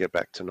that he can get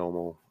back to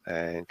normal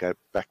and go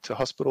back to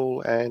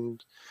hospital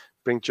and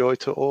bring joy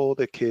to all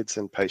the kids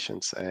and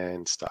patients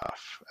and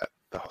staff at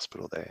the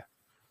hospital there.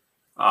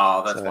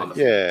 Oh, that's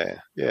wonderful. Yeah.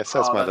 So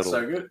that's my little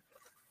so good.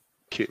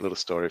 Cute little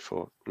story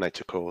for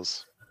Nature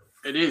Calls.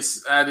 It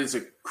is. That is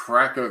a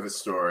cracker of a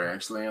story,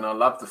 actually, and I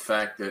love the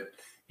fact that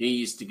he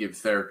used to give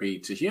therapy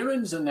to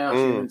humans, and now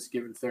humans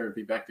giving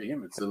therapy back to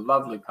him. It's a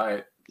lovely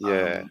pay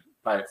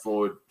it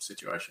forward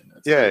situation.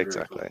 That's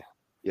exactly. Cool.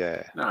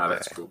 Yeah. No,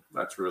 that's cool.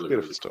 That's really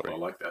beautiful story. Cool. I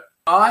like that.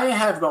 I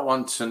have got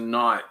one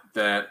tonight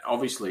that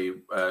obviously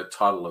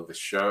title of the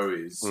show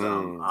is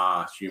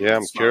Are Humans Yeah,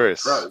 I'm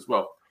curious. Crows?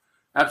 Well,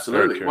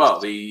 absolutely. Well,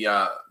 the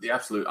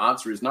absolute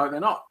answer is no, they're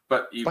not.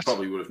 But you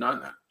probably would have known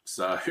that.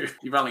 So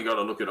you've only got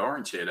to look at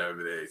Orange Head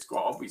over there. It's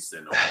quite obvious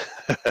they're not.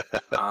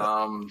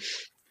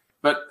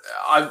 But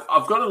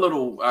I've got a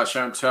little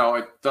show and tell.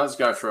 It does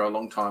go for a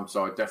long time,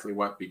 so I definitely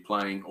won't be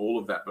playing all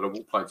of that, but I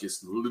will play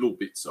just little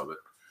bits of it.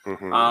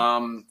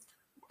 Mm-hmm.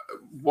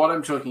 What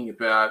I'm talking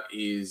about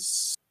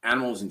is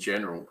animals in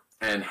general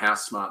and how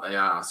smart they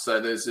are. So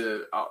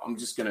I'm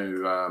just going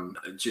to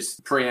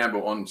just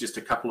preamble on just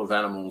a couple of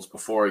animals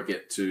before I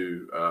get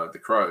to the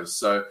crows.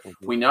 So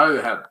we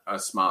know how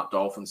smart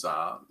dolphins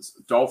are.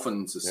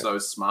 Dolphins are so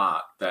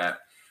smart that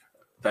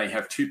they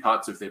have two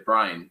parts of their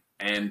brain.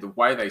 And the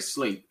way they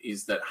sleep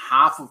is that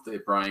half of their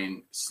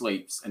brain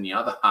sleeps and the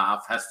other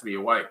half has to be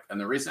awake. And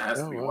the reason it has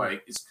to be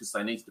awake is because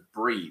they need to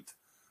breathe.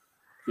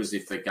 Because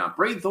if they can't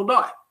breathe, they'll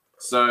die.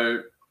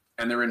 So,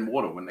 and they're in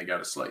water when they go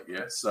to sleep,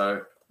 yeah?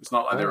 So it's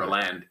not like they're a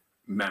land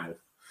mammal.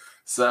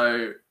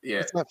 So,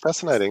 yeah. Isn't that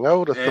fascinating? I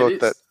would have thought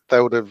that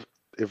they would have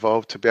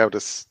evolved to be able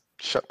to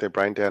shut their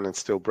brain down and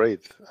still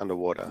breathe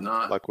underwater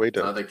like we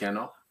do. No, they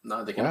cannot.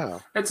 No, they can't.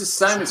 Wow. It's the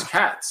same as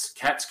cats.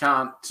 Cats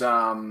can't,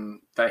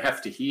 they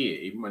have to hear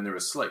even when they're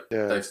asleep.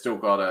 Yeah. They've still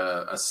got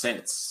a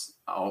sense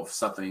of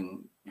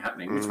something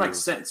happening, which makes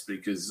sense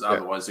because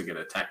otherwise they get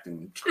attacked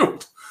and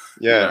killed.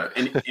 Yeah.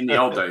 In the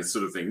old days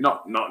sort of thing.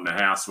 Not in the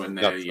house when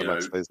they're,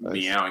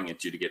 meowing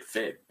at you to get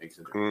fed,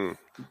 etc.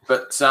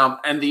 But,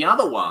 and the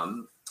other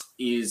one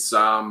is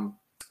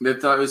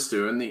those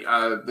two, and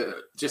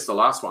just the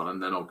last one,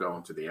 and then I'll go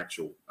on to the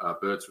actual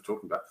birds we're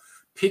talking about.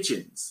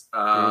 Pigeons.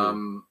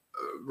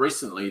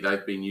 Recently,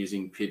 they've been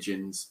using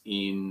pigeons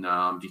in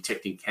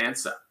detecting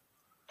cancer.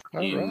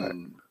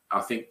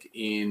 I think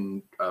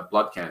in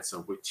blood cancer,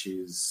 which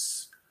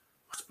is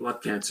what's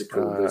blood cancer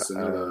called? There's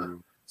another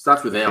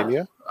starts with leukemia?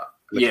 L.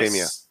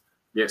 Leukemia.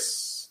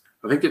 Yes.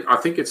 I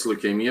think it's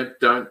leukemia.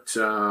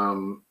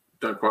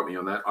 Don't quote me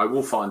on that. I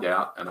will find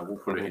out and I will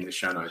put it in the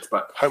show notes.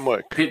 But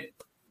homework.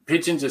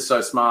 Pigeons are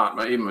so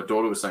smart. Even my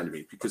daughter was saying to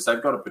me because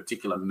they've got a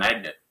particular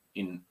magnet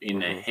in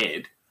their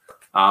head.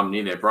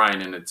 Near their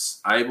brain, and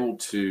it's able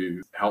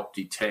to help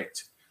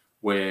detect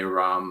where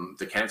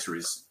the cancer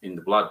is in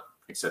the blood,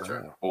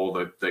 etc.,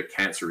 or the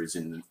cancer is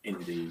in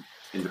the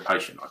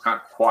patient. I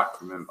can't quite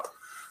remember.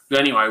 But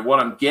anyway, what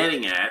I'm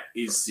getting at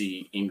is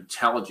the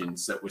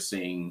intelligence that we're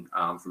seeing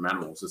from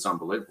animals. It's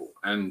unbelievable.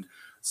 And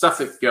stuff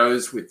that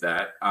goes with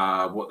that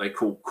are what they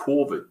call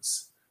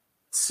corvids,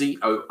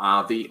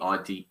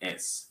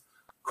 Corvids.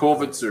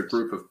 Corvids are a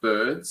group of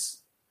birds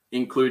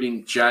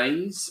including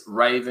jays,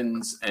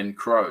 ravens, and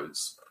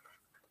crows.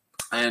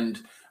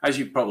 And as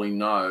you probably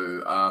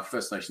know,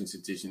 First Nations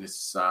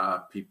Indigenous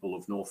people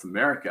of North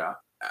America,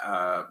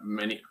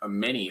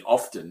 many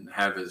often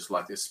have as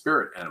like their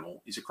spirit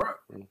animal is a crow.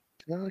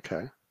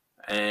 Okay.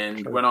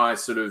 And when I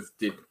sort of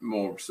did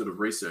more sort of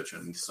research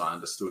on this, I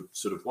understood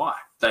sort of why.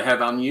 They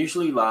have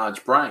unusually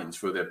large brains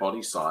for their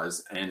body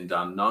size and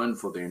are known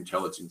for their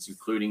intelligence,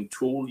 including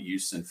tool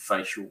use and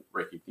facial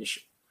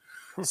recognition.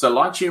 So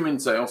like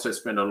humans, they also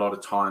spend a lot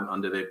of time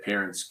under their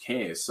parents'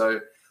 care. So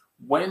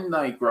when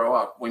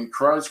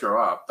crows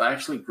grow up, they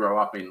actually grow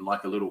up in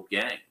like a little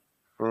gang.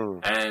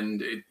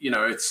 And,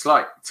 it's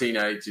like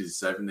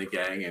teenagers having the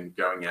gang and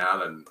going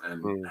out and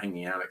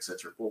hanging out,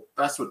 etc. Well,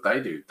 that's what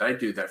they do. They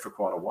do that for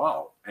quite a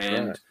while.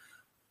 And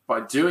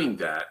by doing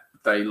that,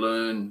 they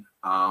learn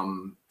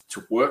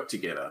to work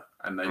together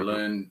and they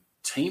learn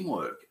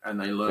teamwork and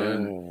they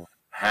learn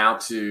how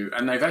to –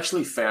 and they've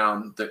actually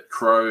found that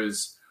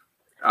crows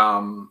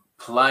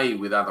play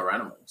with other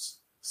animals.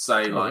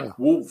 Say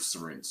wolves,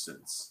 for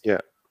instance. Yeah.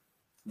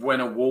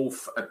 When a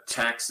wolf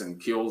attacks and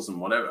kills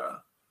and whatever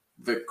 –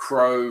 the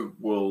crow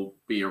will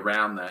be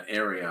around that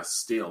area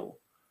still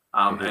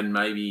and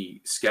maybe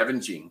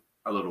scavenging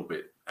a little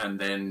bit. And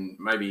then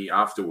maybe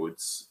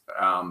afterwards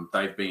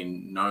they've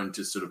been known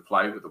to sort of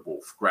play with the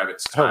wolf, grab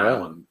its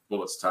tail and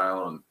pull its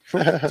tail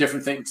and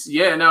different things.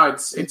 Yeah, no,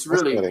 it's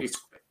really,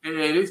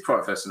 it is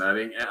quite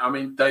fascinating. I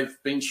mean, they've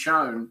been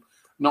shown,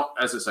 not,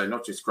 as I say,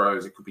 not just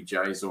crows, it could be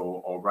jays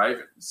or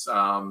ravens,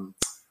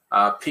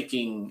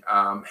 picking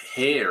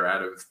hair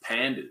out of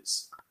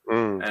pandas.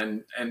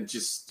 And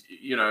just,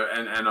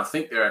 and I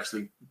think they're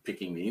actually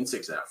picking the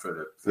insects out for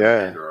the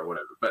panda or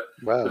whatever. But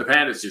the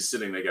panda's just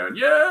sitting there going,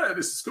 yeah,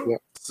 this is cool. Yeah.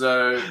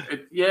 So,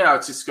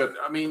 it's just got,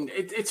 I mean,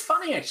 it's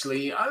funny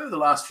actually. Over the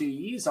last few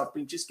years, I've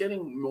been just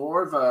getting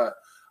more of a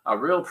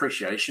real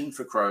appreciation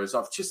for crows.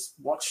 I've just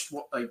watched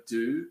what they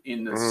do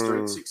in the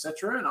streets,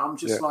 etc. And I'm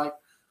just like,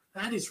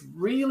 that is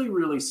really,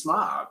 really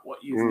smart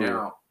what you've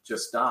now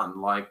just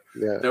done. Like,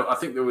 I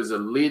think there was a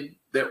lid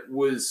that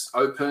was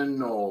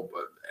open or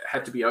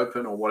had to be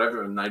open or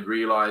whatever, and they'd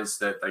realised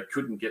that they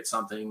couldn't get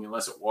something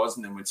unless it was,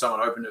 and then when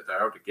someone opened it, they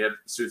were able to get it.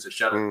 As soon as they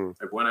shut it,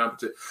 they weren't able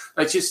to.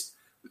 They just,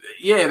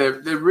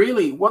 they're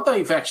really, what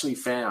they've actually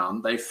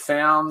found, they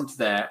found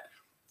that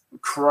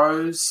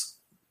crow's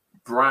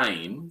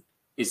brain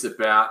is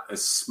about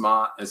as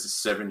smart as a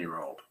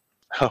 7-year-old.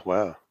 Oh,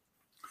 wow.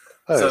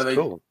 Oh, so that's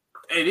cool.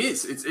 It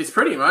is. It's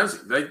pretty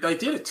amazing. They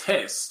did a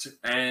test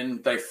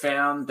and they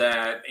found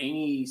that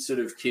any sort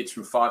of kids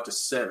from 5 to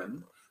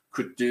 7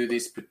 could do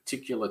this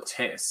particular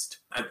test,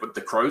 but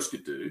the crows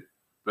could do.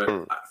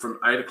 But from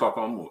 8 o'clock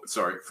onwards,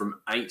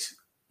 from 8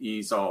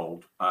 years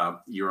old,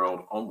 year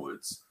old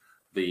onwards,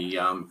 the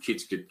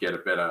kids could get a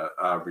better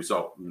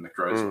result than the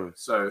crows were.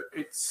 So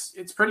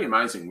it's pretty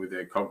amazing with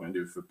their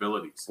cognitive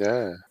abilities.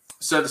 Yeah.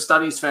 So the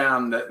studies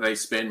found that they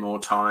spend more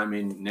time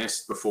in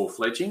nest before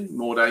fledging,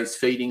 more days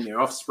feeding their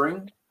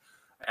offspring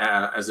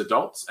as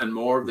adults, and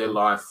more of their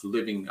life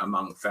living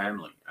among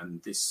family.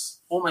 And this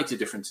all makes a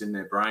difference in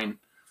their brain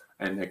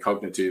and their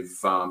cognitive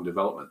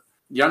development.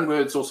 Young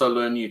birds also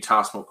learn new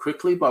tasks more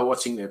quickly by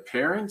watching their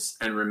parents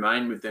and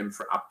remain with them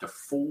for up to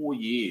 4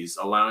 years,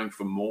 allowing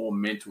for more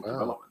mental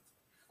development.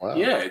 Wow.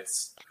 Yeah,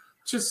 it's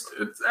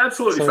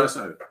absolutely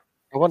fascinating.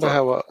 I wonder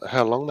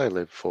how long they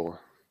live for,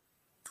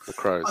 the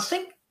crows. I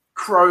think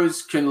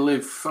crows can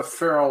live for a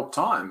fair old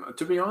time.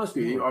 To be honest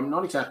with you, I'm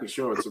not exactly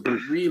sure. It's a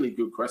really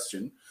good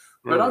question,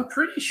 but I'm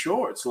pretty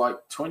sure it's like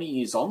 20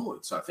 years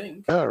onwards, I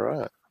think. Oh,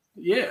 right.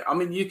 Yeah, I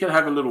mean, you can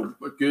have a little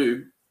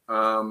Goog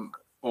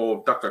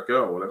or DuckDuckGo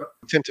or whatever.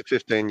 10 to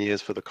 15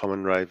 years for the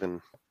common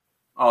raven.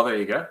 Oh, there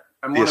you go.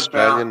 And The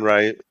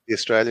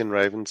Australian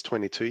raven's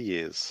 22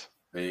 years.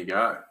 There you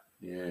go.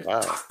 Yeah, wow.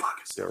 Tough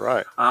buggers. You're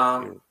right.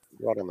 You're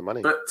right on the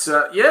money. But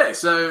so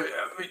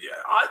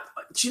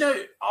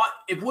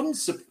it wouldn't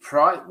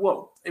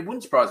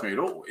surprise me at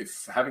all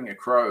if having a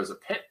crow as a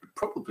pet would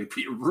probably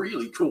be a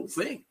really cool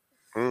thing.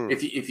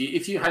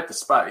 If you had the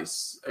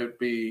space, it would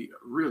be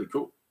really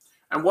cool.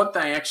 And what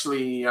they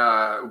actually,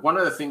 one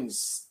of the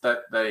things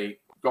that they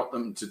got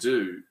them to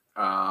do,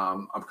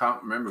 I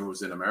can't remember if it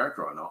was in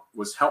America or not,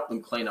 was help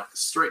them clean up the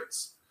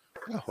streets.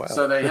 Oh, wow.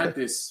 So they had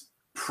this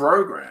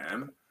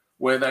program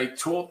where they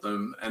taught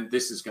them, and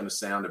this is going to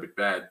sound a bit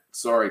bad.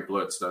 Sorry,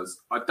 Blurtsters.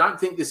 I don't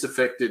think this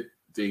affected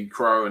the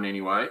crow in any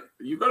way.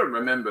 You've got to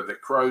remember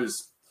that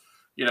crows,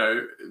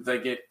 they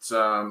get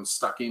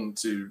stuck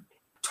into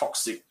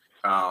toxic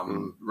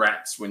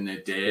rats when they're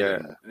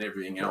dead and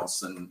everything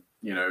else, and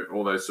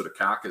all those sort of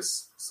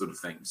carcass sort of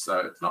things.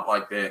 So it's not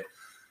like they're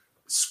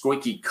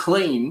squeaky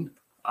clean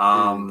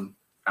when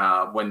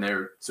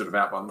they're sort of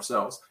out by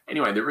themselves.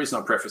 Anyway, the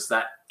reason I preface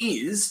that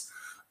is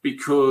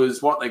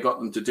because what they got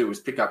them to do was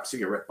pick up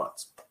cigarette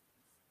butts.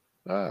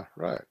 Oh,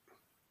 right.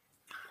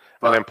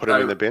 But and then put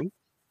them in the bin?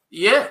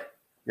 Yeah.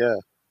 Yeah.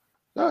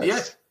 Nice.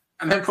 Yeah,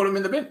 and then put them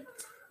in the bin.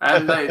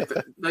 And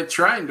they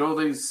trained all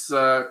these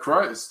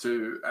crows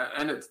to,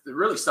 and it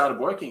really started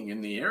working in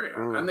the area.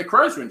 And the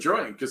crows were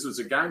enjoying it because it was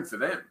a game for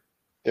them.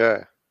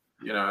 Yeah.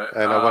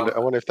 And I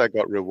wonder if they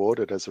got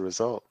rewarded as a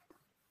result.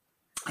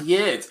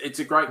 Yeah, it's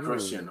a great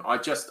question. I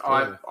just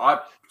hope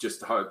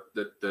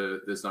that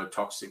there's no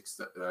toxic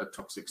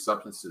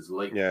substances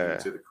leaked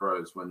into the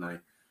crows when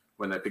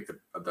they pick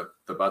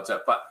the buds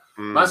up. But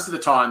most of the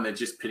time they're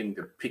just picking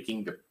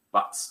the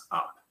butts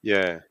up.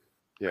 Yeah.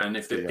 Yeah. And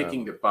if they're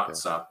picking the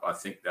butts up, I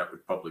think that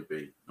would probably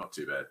be not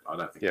too bad. I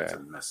don't think it's a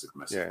massive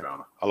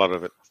drama. A lot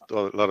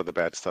of the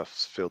bad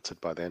stuff's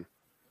filtered by then.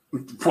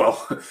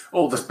 Well,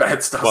 all this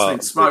bad stuff's been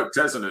smoked,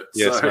 hasn't it?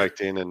 Yeah,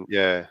 smoked in, and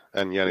you're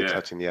only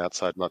touching the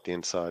outside, not the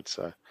inside.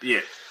 So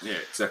yeah,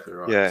 exactly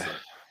right. Yeah. So.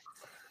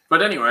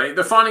 But anyway,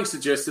 the findings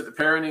suggest that the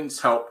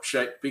pairings help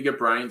shape bigger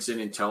brains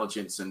and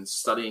intelligence, and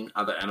studying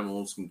other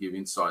animals can give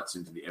insights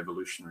into the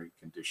evolutionary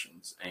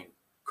conditions and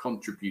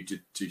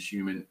contributed to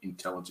human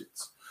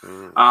intelligence.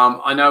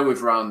 I know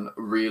we've run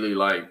really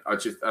late. I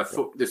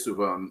thought this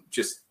was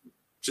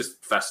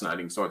just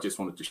fascinating, so I just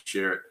wanted to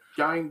share it.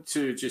 Going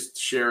to just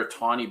share a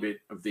tiny bit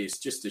of this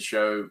just to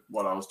show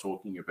what I was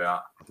talking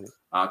about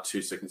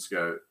 2 seconds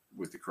ago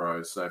with the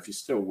crows. So if you're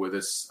still with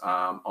us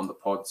on the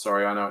pod,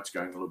 sorry, I know it's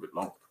going a little bit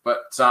long,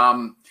 but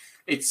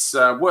it's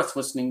worth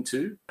listening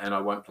to, and I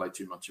won't play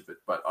too much of it,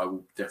 but I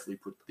will definitely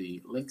put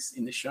the links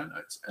in the show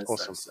notes, as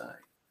they say.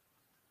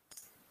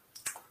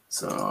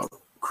 So,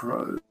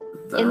 crows.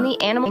 In the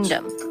animal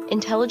kingdom,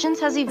 intelligence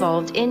has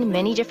evolved in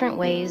many different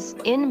ways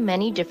in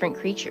many different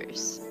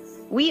creatures.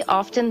 We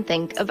often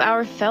think of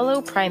our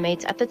fellow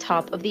primates at the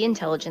top of the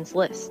intelligence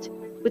list,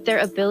 with their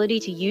ability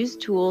to use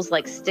tools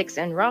like sticks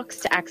and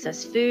rocks to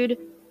access food,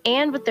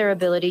 and with their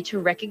ability to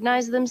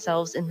recognize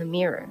themselves in the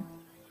mirror.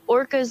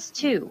 Orcas,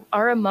 too,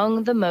 are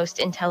among the most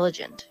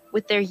intelligent,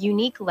 with their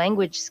unique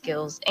language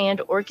skills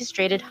and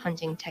orchestrated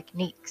hunting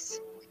techniques.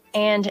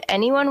 And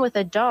anyone with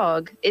a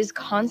dog is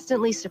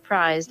constantly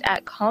surprised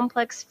at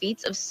complex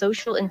feats of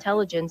social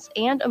intelligence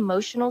and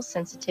emotional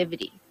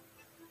sensitivity.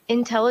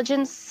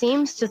 Intelligence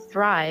seems to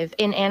thrive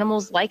in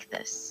animals like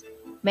this,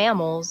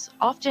 mammals,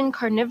 often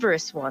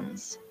carnivorous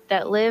ones,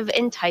 that live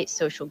in tight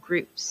social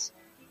groups.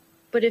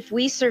 But if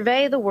we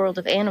survey the world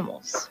of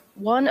animals,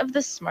 one of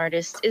the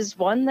smartest is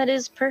one that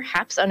is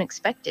perhaps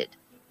unexpected.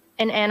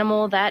 An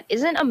animal that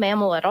isn't a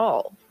mammal at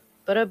all,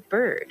 but a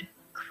bird,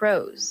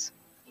 crows,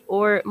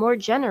 or more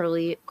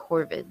generally,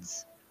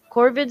 corvids.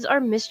 Corvids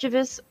are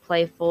mischievous,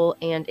 playful,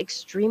 and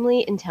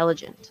extremely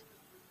intelligent.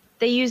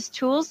 They use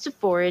tools to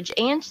forage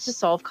and to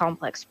solve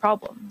complex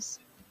problems.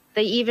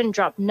 They even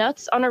drop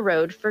nuts on a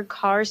road for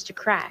cars to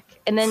crack,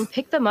 and then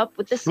pick them up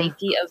with the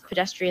safety of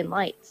pedestrian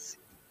lights.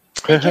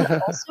 They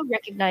can also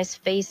recognize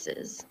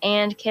faces,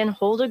 and can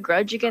hold a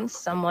grudge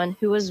against someone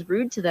who was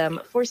rude to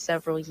them for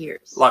several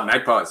years. Like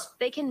magpies.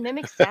 They can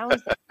mimic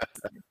sounds.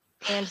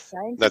 And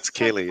scientists That's have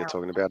Keely you're found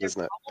talking about, their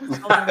isn't it?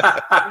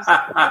 problem-solving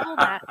skills rival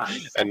that of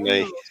And some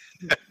me. of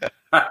the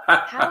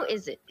most. How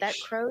is it that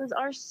crows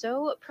are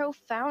so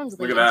profoundly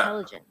Look at that.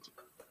 intelligent?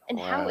 And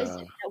how is it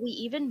Wow. that we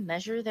even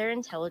measure their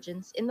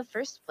intelligence in the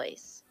first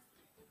place?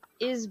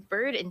 Is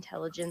bird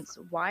intelligence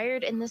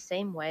wired in the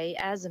same way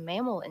as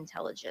mammal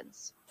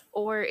intelligence?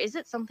 Or is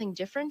it something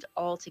different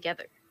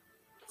altogether?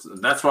 So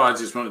that's why I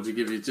just wanted to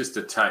give you just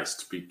a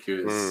taste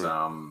because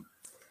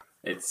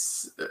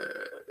it's,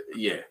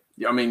 yeah.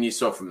 I mean, you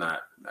saw from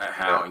that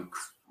how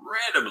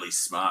incredibly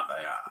smart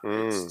they are.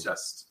 It's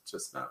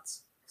just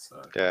nuts.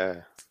 So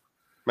Yeah.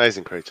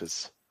 Amazing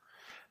creatures.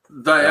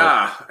 they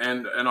are,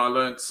 and I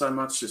learned so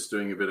much just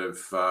doing a bit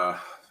of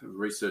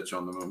research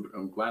on them.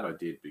 I'm glad I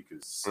did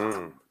because,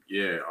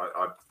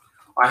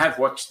 I have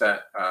watched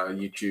that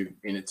YouTube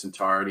in its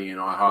entirety, and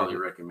I highly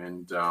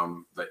recommend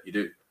that you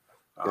do.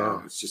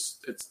 It's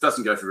just, it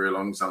doesn't go for very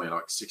long. It's only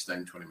like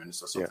 16, 20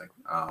 minutes or something.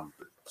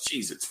 But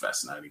geez, it's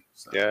fascinating.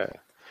 So, Yeah.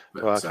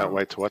 but, Well, I can't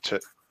wait to watch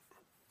it.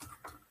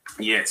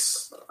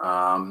 Yes.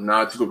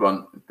 No, it's a good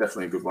one.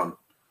 Definitely a good one.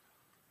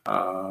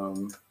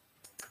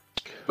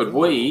 But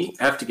we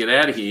have to get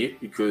out of here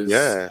because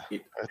it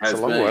has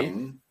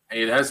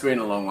been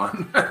a long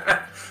one.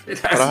 It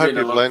has But I hope been a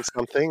you've long learned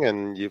something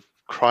and you've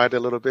cried a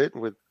little bit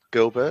with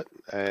Gilbert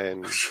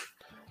and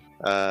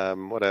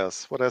what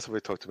else? What else have we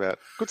talked about?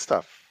 Good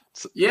stuff.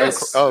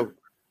 Yes. Oh,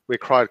 we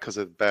cried because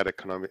of bad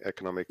economic.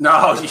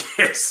 No,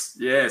 yes,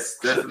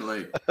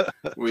 definitely.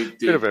 We did.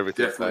 Bit of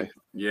everything. Definitely.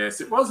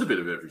 Yes, it was a bit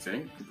of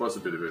everything.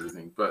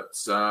 But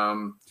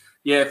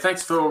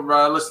thanks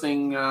for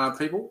listening,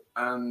 people.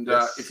 And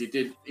if you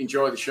did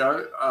enjoy the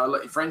show,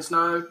 let your friends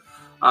know.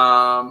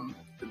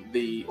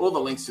 All the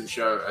links to the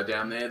show are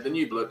down there.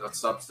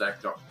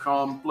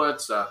 thenewblurt.substack.com,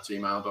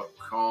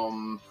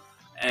 blurts@gmail.com,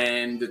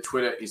 and the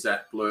Twitter is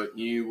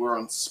 @blurtnew. We're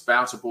on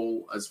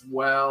Spoutable as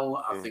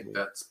well. I think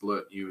that's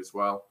blurtnew as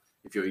well.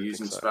 If you're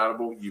using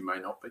Spoutable, you may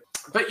not be.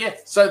 But yeah,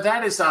 so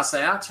that is us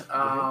out.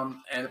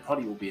 And the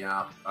potty will be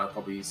out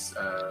probably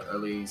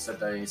early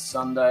Saturday,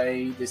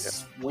 Sunday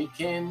this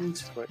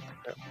weekend.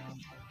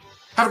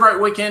 Have a great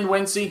weekend,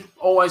 Wednesday.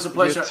 Always a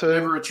pleasure.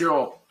 Never a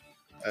chore.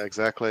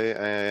 Exactly.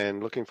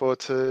 And looking forward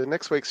to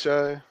next week's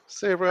show.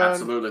 See you, everyone.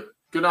 Absolutely.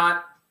 Good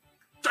night.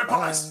 Go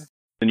Pies.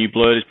 The New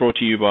Blurt is brought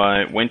to you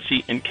by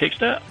Wency and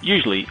Kickster,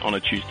 usually on a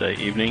Tuesday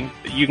evening.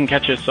 You can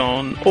catch us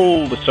on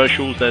all the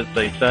socials, as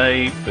they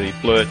say, the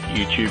Blurt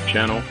YouTube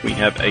channel. We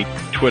have a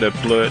Twitter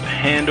Blurt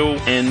handle,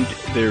 and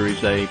there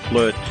is a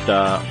Blurt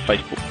Star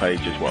Facebook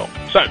page as well.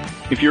 So,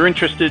 if you're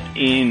interested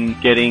in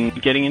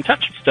getting in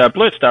touch, it's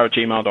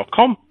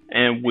blurtstar@gmail.com,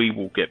 and we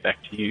will get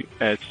back to you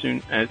as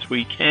soon as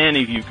we can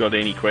if you've got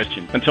any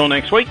questions. Until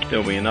next week,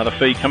 there'll be another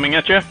feed coming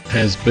at you.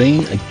 Has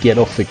been a Get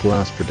Off the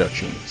Glass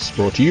Productions,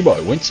 brought to you by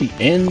Wency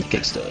and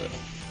Kickster.